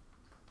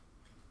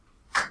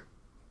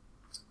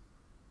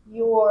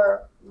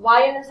 Your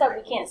y-intercept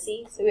we can't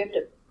see, so we have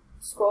to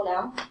scroll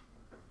down.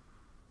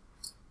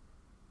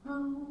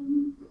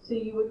 So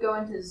you would go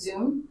into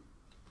zoom.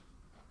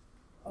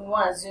 And we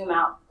want to zoom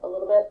out a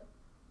little bit.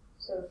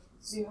 So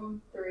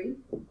zoom 3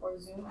 or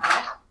zoom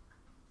out.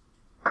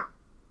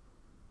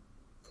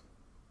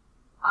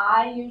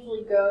 I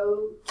usually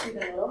go to the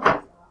middle.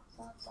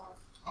 Stop.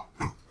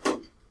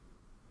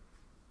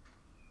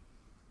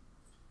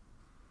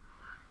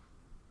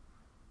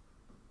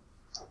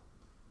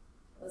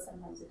 But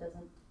sometimes it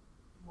doesn't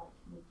like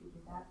me to do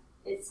that.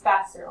 It's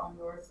faster on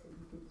yours because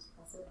you can just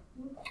press it.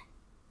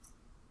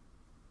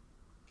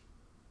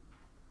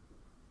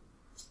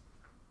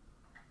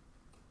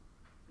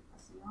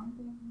 Press the on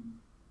thing.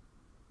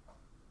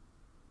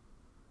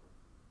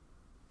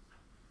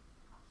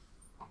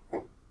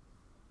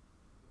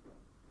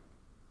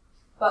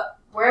 But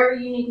wherever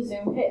you need to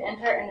zoom, hit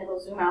enter and it'll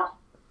zoom out.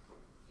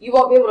 You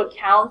won't be able to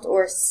count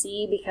or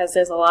see because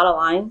there's a lot of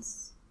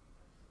lines.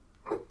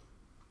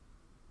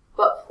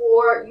 But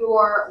for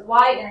your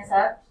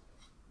y-intercept,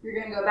 you're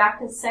going to go back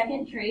to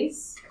second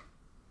trace,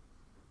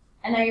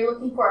 and now you're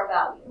looking for a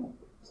value.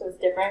 So it's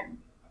different.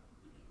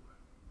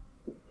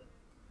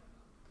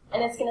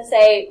 And it's going to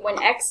say when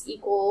x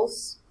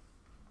equals,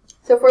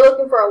 so if we're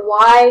looking for a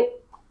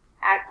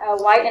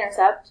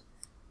y-intercept,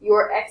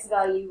 your x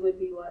value would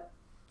be what?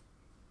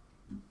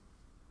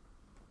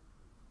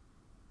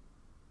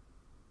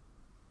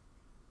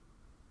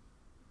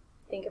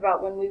 Think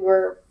about when we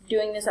were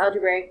doing this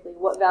algebraically,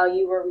 what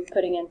value were we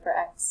putting in for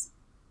x?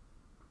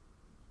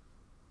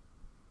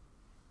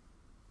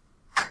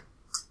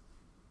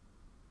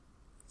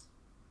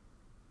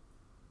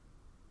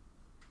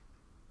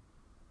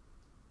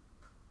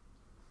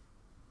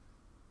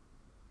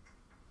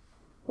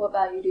 What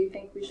value do you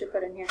think we should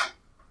put in here?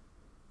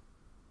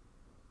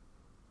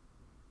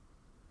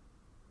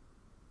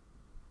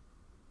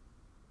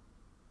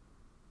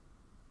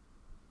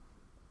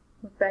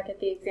 Look back at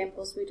the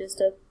examples we just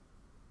did.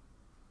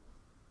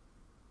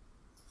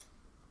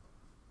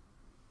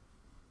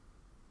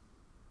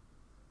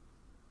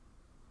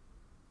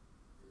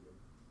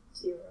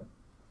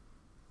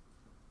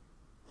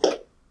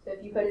 So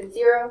if you put in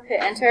 0,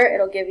 hit enter,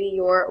 it'll give you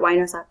your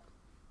y-intercept.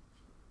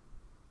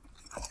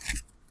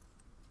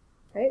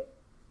 Right?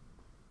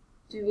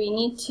 Do we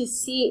need to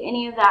see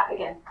any of that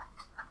again?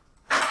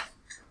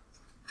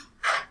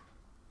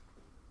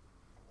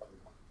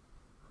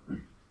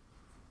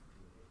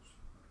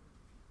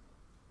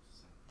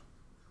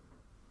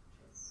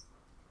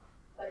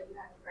 But you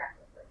have to graph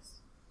it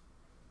first.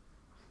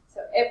 So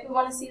if we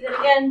want to see that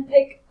again,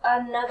 pick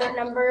another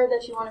number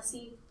that you want to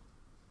see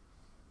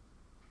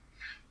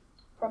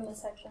from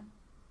this section.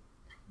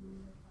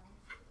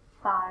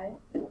 5.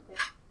 Okay.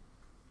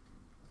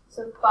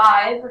 So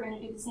 5, we're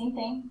going to do the same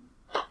thing.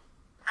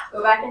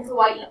 Go back into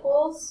y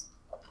equals.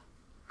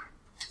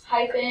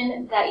 Type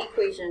in that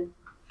equation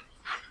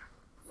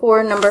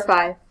for number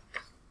 5.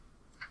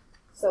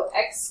 So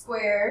x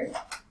squared,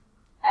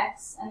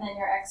 x, and then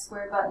your x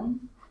squared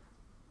button,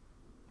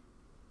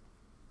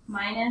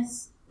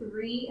 minus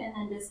 3, and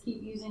then just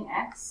keep using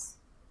x,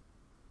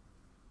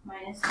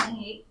 minus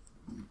 28.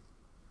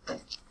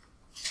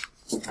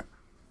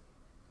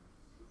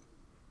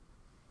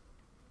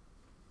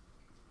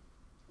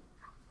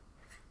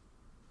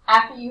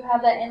 After you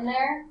have that in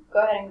there,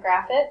 go ahead and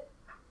graph it.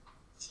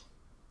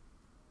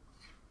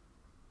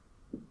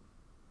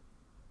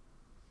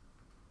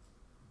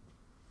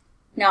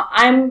 Now,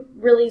 I'm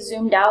really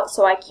zoomed out,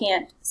 so I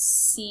can't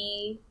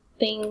see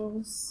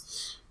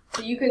things.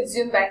 So you could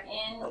zoom back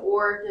in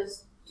or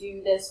just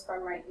do this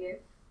from right here.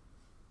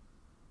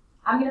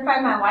 I'm going to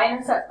find my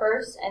y-intercept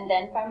first and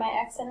then find my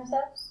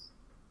x-intercepts.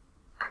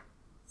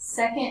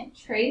 Second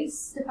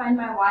trace to find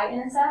my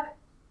y-intercept,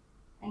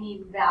 I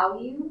need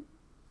value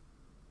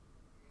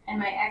and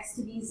my x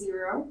to be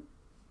 0.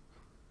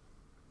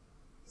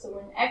 So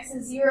when x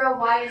is 0,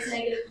 y is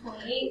negative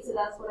 28, so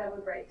that's what I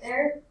would write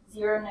there.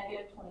 0,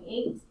 negative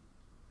 28.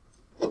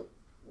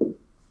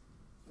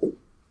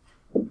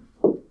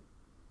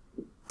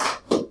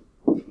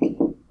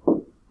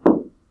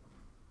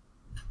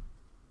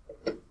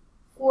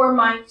 For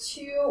my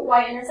two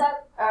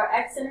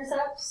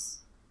x-intercepts,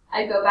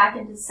 I go back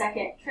into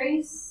second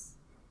trace,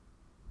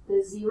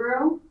 the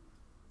 0,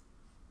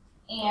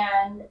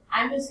 and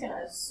I'm just going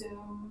to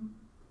assume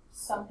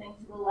something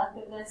to the left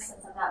of this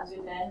since I'm not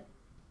zoomed in,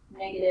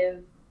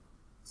 negative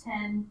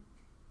 10,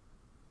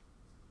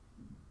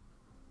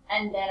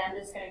 and then I'm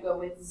just going to go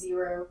with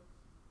 0.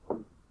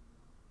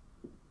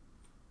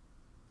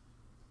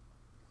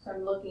 So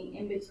I'm looking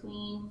in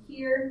between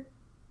here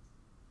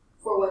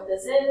for what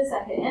this is.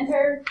 I hit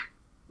enter.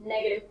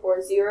 Negative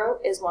 4, 0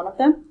 is one of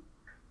them.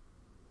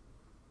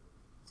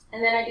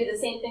 And then I do the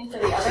same thing for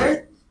the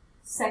other.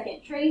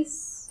 Second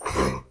trace,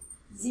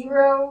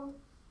 0.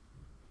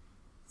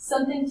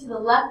 Something to the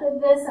left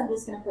of this, I'm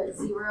just going to put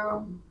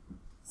 0.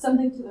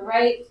 Something to the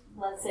right,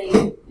 let's say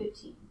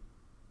 15.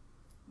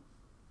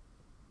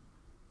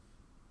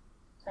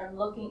 So I'm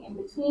looking in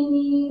between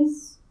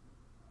these,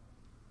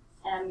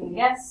 and I'm going to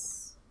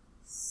guess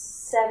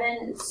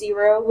 7,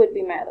 0 would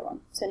be my other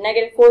one. So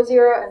negative 4,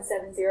 0 and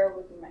 7, 0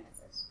 would be my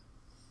answers.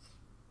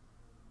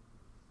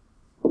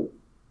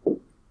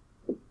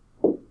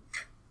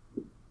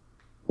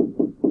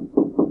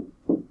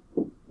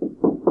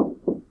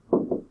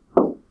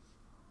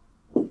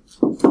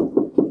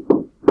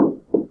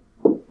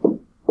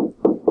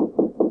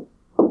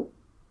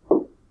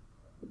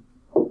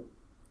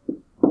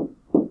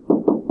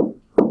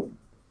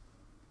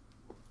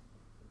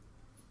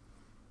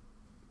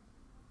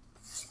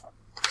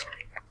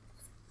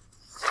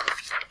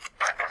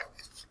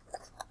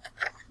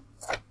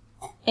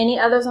 Any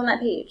others on that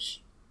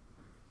page?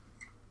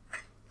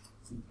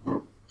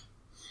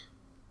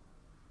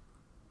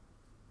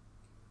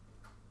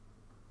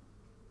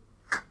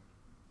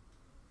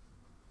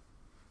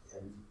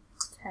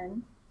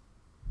 Ten.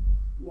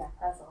 Yeah,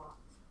 that's a lot.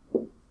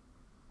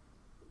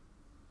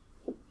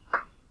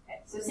 Okay,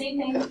 so same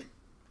thing.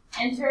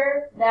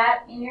 Enter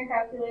that in your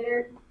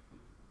calculator.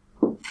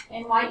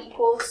 And y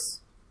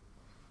equals.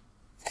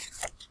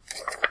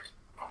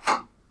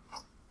 I'm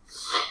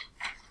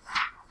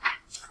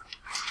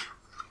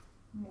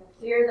going to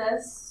clear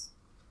this.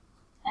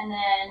 And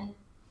then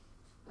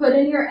put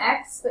in your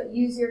x, but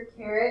use your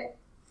caret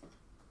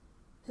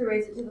to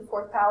raise it to the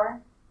 4th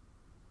power.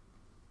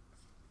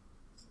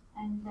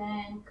 And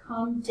then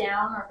come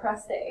down or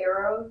press the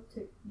arrow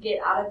to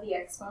get out of the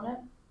exponent.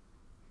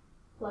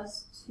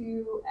 Plus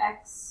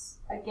 2x,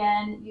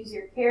 again, use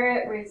your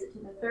caret, raise it to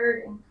the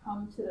 3rd, and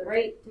come to the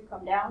right to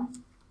come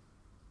down.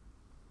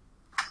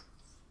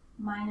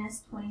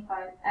 Minus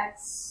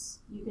 25x,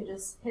 you can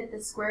just hit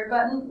the square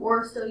button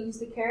or still use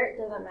the caret,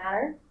 doesn't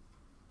matter.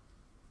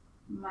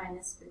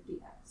 Minus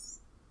 50x.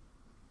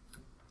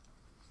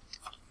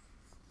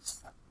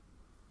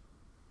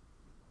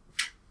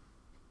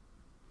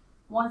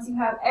 Once you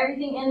have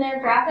everything in there,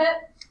 graph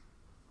it.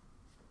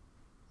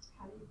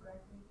 How do you graph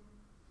it again?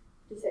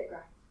 Just hit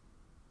graph.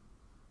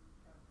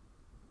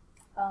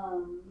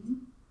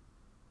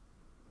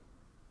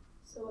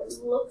 So it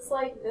looks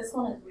like this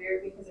one is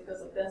weird because it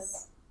goes like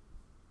this.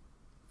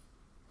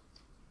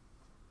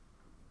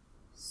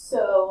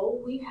 So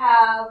we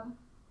have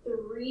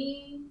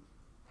 3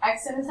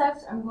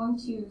 x-intercepts. I'm going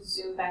to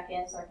zoom back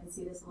in so I can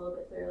see this a little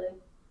bit clearly.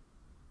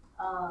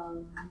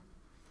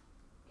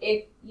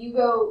 If you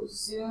go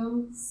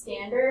zoom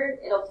standard,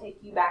 it'll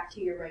take you back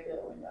to your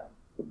regular window.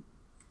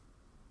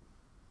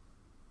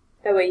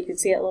 That way you can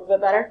see it a little bit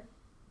better.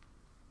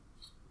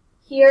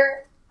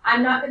 Here,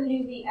 I'm not going to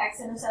do the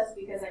x-intercepts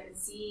because I can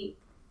see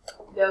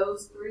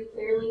those 3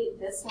 clearly.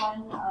 This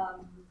one,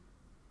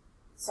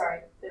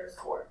 sorry, there's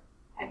 4.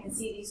 I can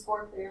see these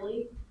 4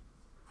 clearly.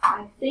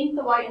 I think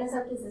the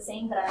y-intercept is the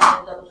same, but I'm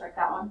going to double check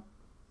that one.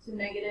 So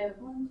negative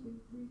 1, 2,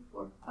 3,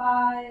 4,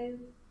 5,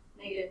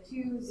 negative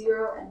 2,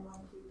 0, and 1, 2,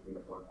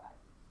 3, 4, 5.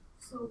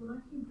 So when I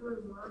keep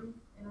doing mine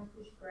and I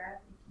push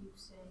graph, it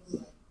keeps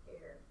saying like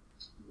error.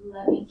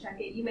 Let me check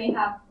it. You may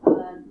have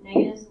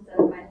negatives instead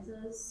of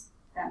minuses.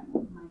 That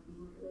might be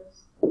what it is.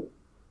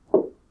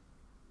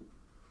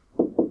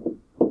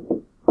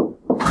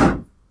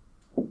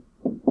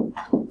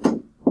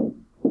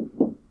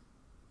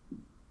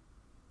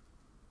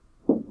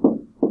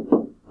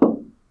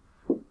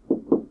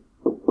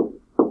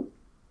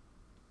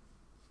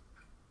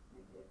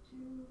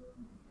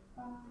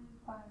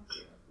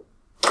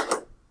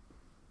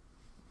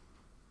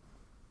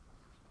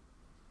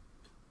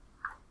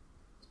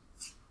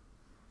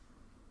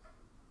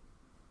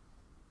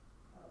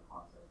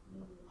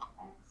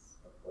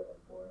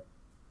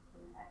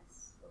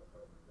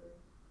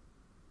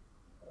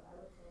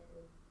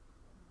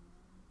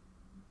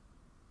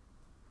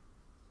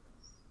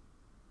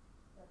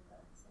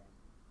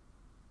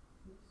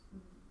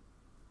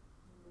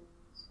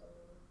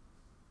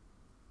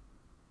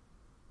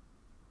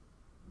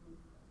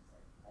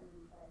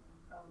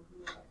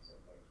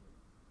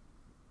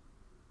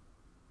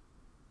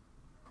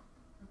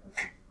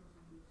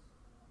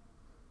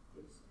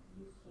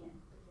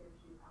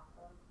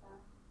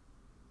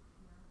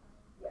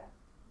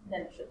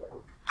 Then it should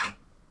work.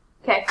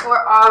 Okay, for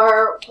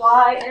our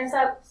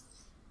y-intercept,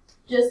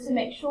 just to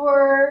make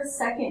sure,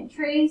 second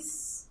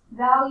trace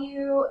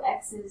value,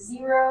 x is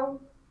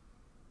 0,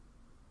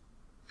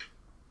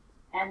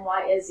 and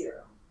y is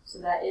 0. So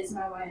that is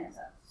my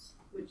y-intercept,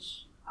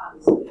 which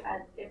obviously,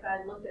 if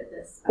I looked at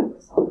this, I would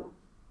have saw that.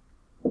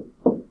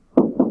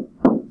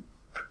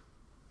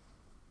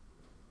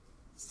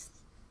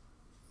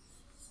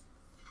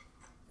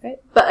 Right?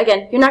 But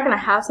again, you're not going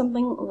to have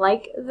something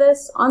like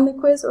this on the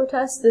quiz or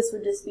test. This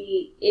would just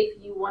be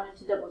if you wanted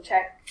to double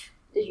check,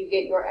 did you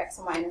get your x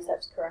and y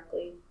intercepts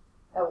correctly?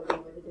 That would be a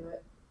way to do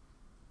it.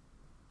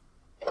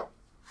 Okay.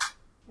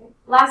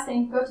 Last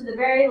thing, go to the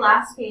very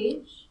last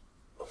page.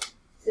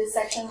 This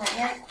section right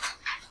here.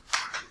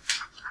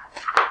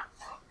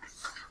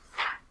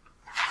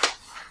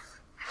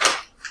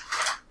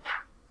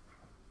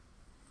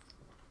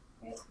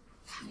 Okay.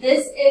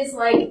 This is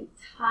like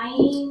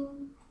tying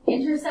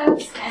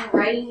intercepts and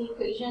writing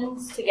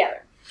equations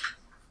together.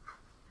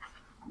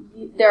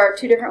 There are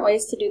 2 different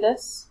ways to do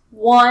this.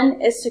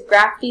 One is to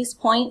graph these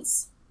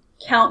points,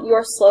 count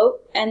your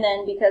slope, and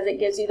then because it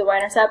gives you the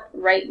y-intercept,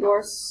 write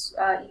your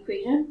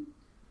equation.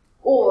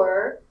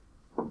 Or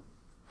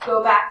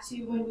go back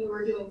to when we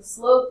were doing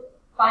slope,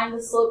 find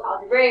the slope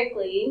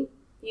algebraically,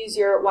 use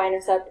your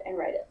y-intercept, and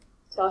write it.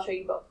 So I'll show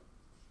you both.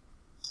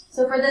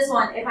 So for this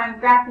one, if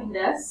I'm graphing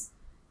this,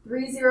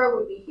 3, 0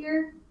 would be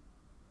here,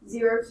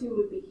 0, 2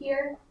 would be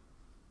here.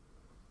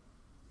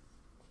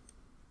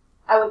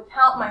 I would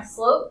count my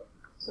slope.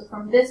 So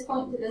from this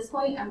point to this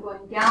point, I'm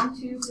going down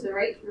 2 to the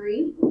right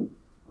 3,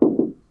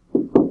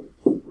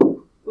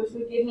 which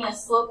would give me a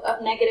slope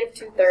of negative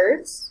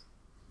 2/3.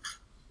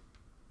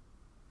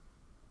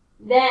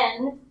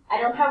 Then I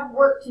don't have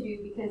work to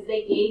do because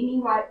they gave me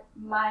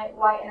my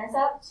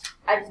y-intercept.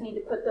 I just need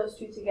to put those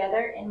two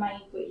together in my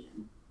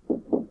equation.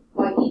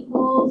 Y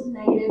equals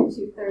negative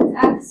 2/3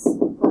 x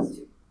plus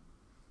 2.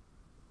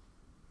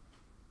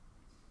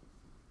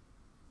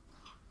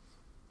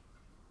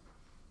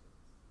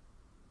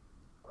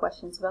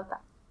 Questions about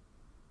that?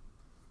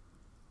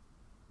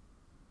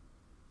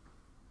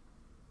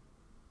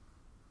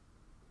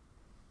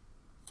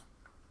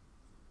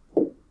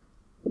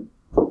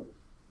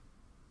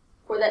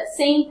 For that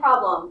same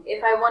problem,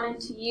 if I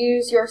wanted to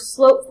use your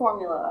slope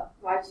formula,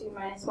 y2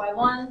 minus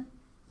y1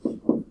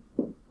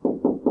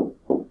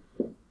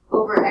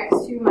 over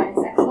x2 minus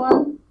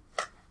x1,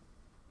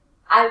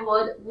 I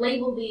would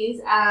label these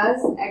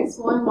as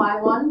x1,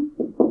 y1,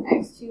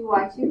 x2,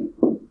 y2,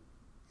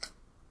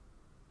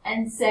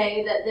 and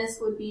say that this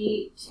would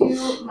be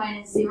 2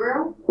 minus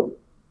 0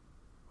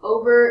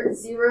 over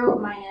 0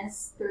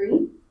 minus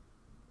 3,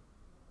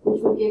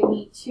 which would give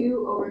me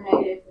 2 over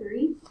negative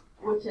 3,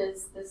 which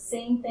is the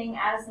same thing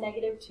as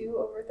negative 2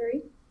 over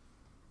 3.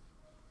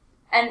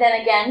 And then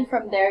again,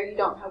 from there, you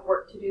don't have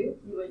work to do.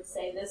 You would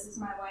say, this is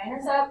my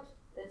y-intercept,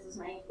 this is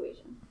my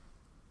equation.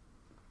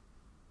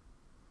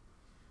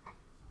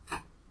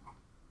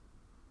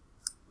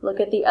 Look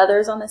at the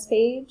others on this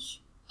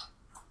page.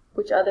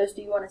 Which others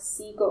do you want to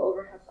see, go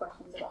over, have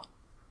questions about?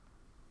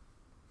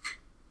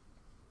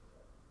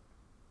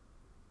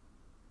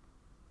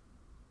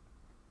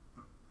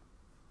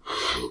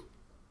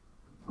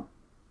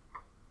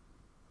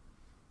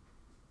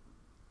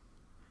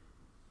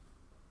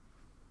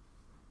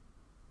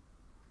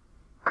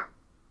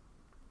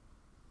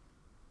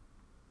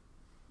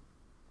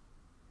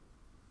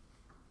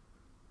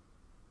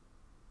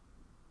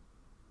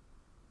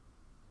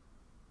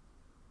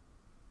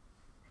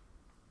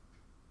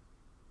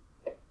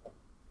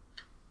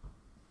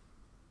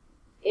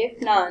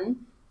 If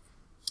none,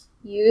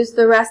 use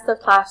the rest of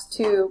class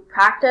to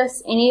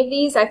practice any of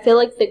these. I feel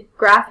like the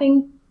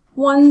graphing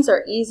ones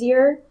are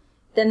easier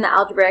than the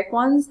algebraic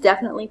ones.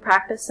 Definitely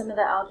practice some of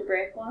the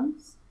algebraic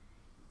ones.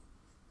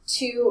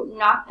 To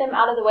knock them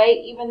out of the way,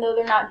 even though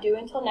they're not due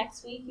until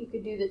next week, you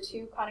could do the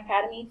 2 Khan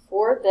Academy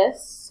for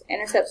this,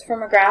 intercepts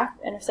from a graph,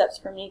 intercepts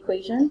from an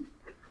equation,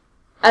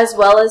 as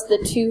well as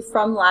the 2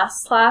 from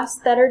last class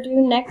that are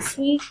due next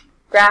week,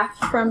 graph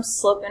from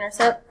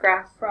slope-intercept,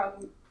 graph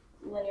from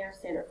linear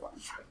standard form.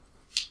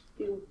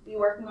 Be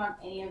working on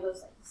any of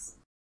those things.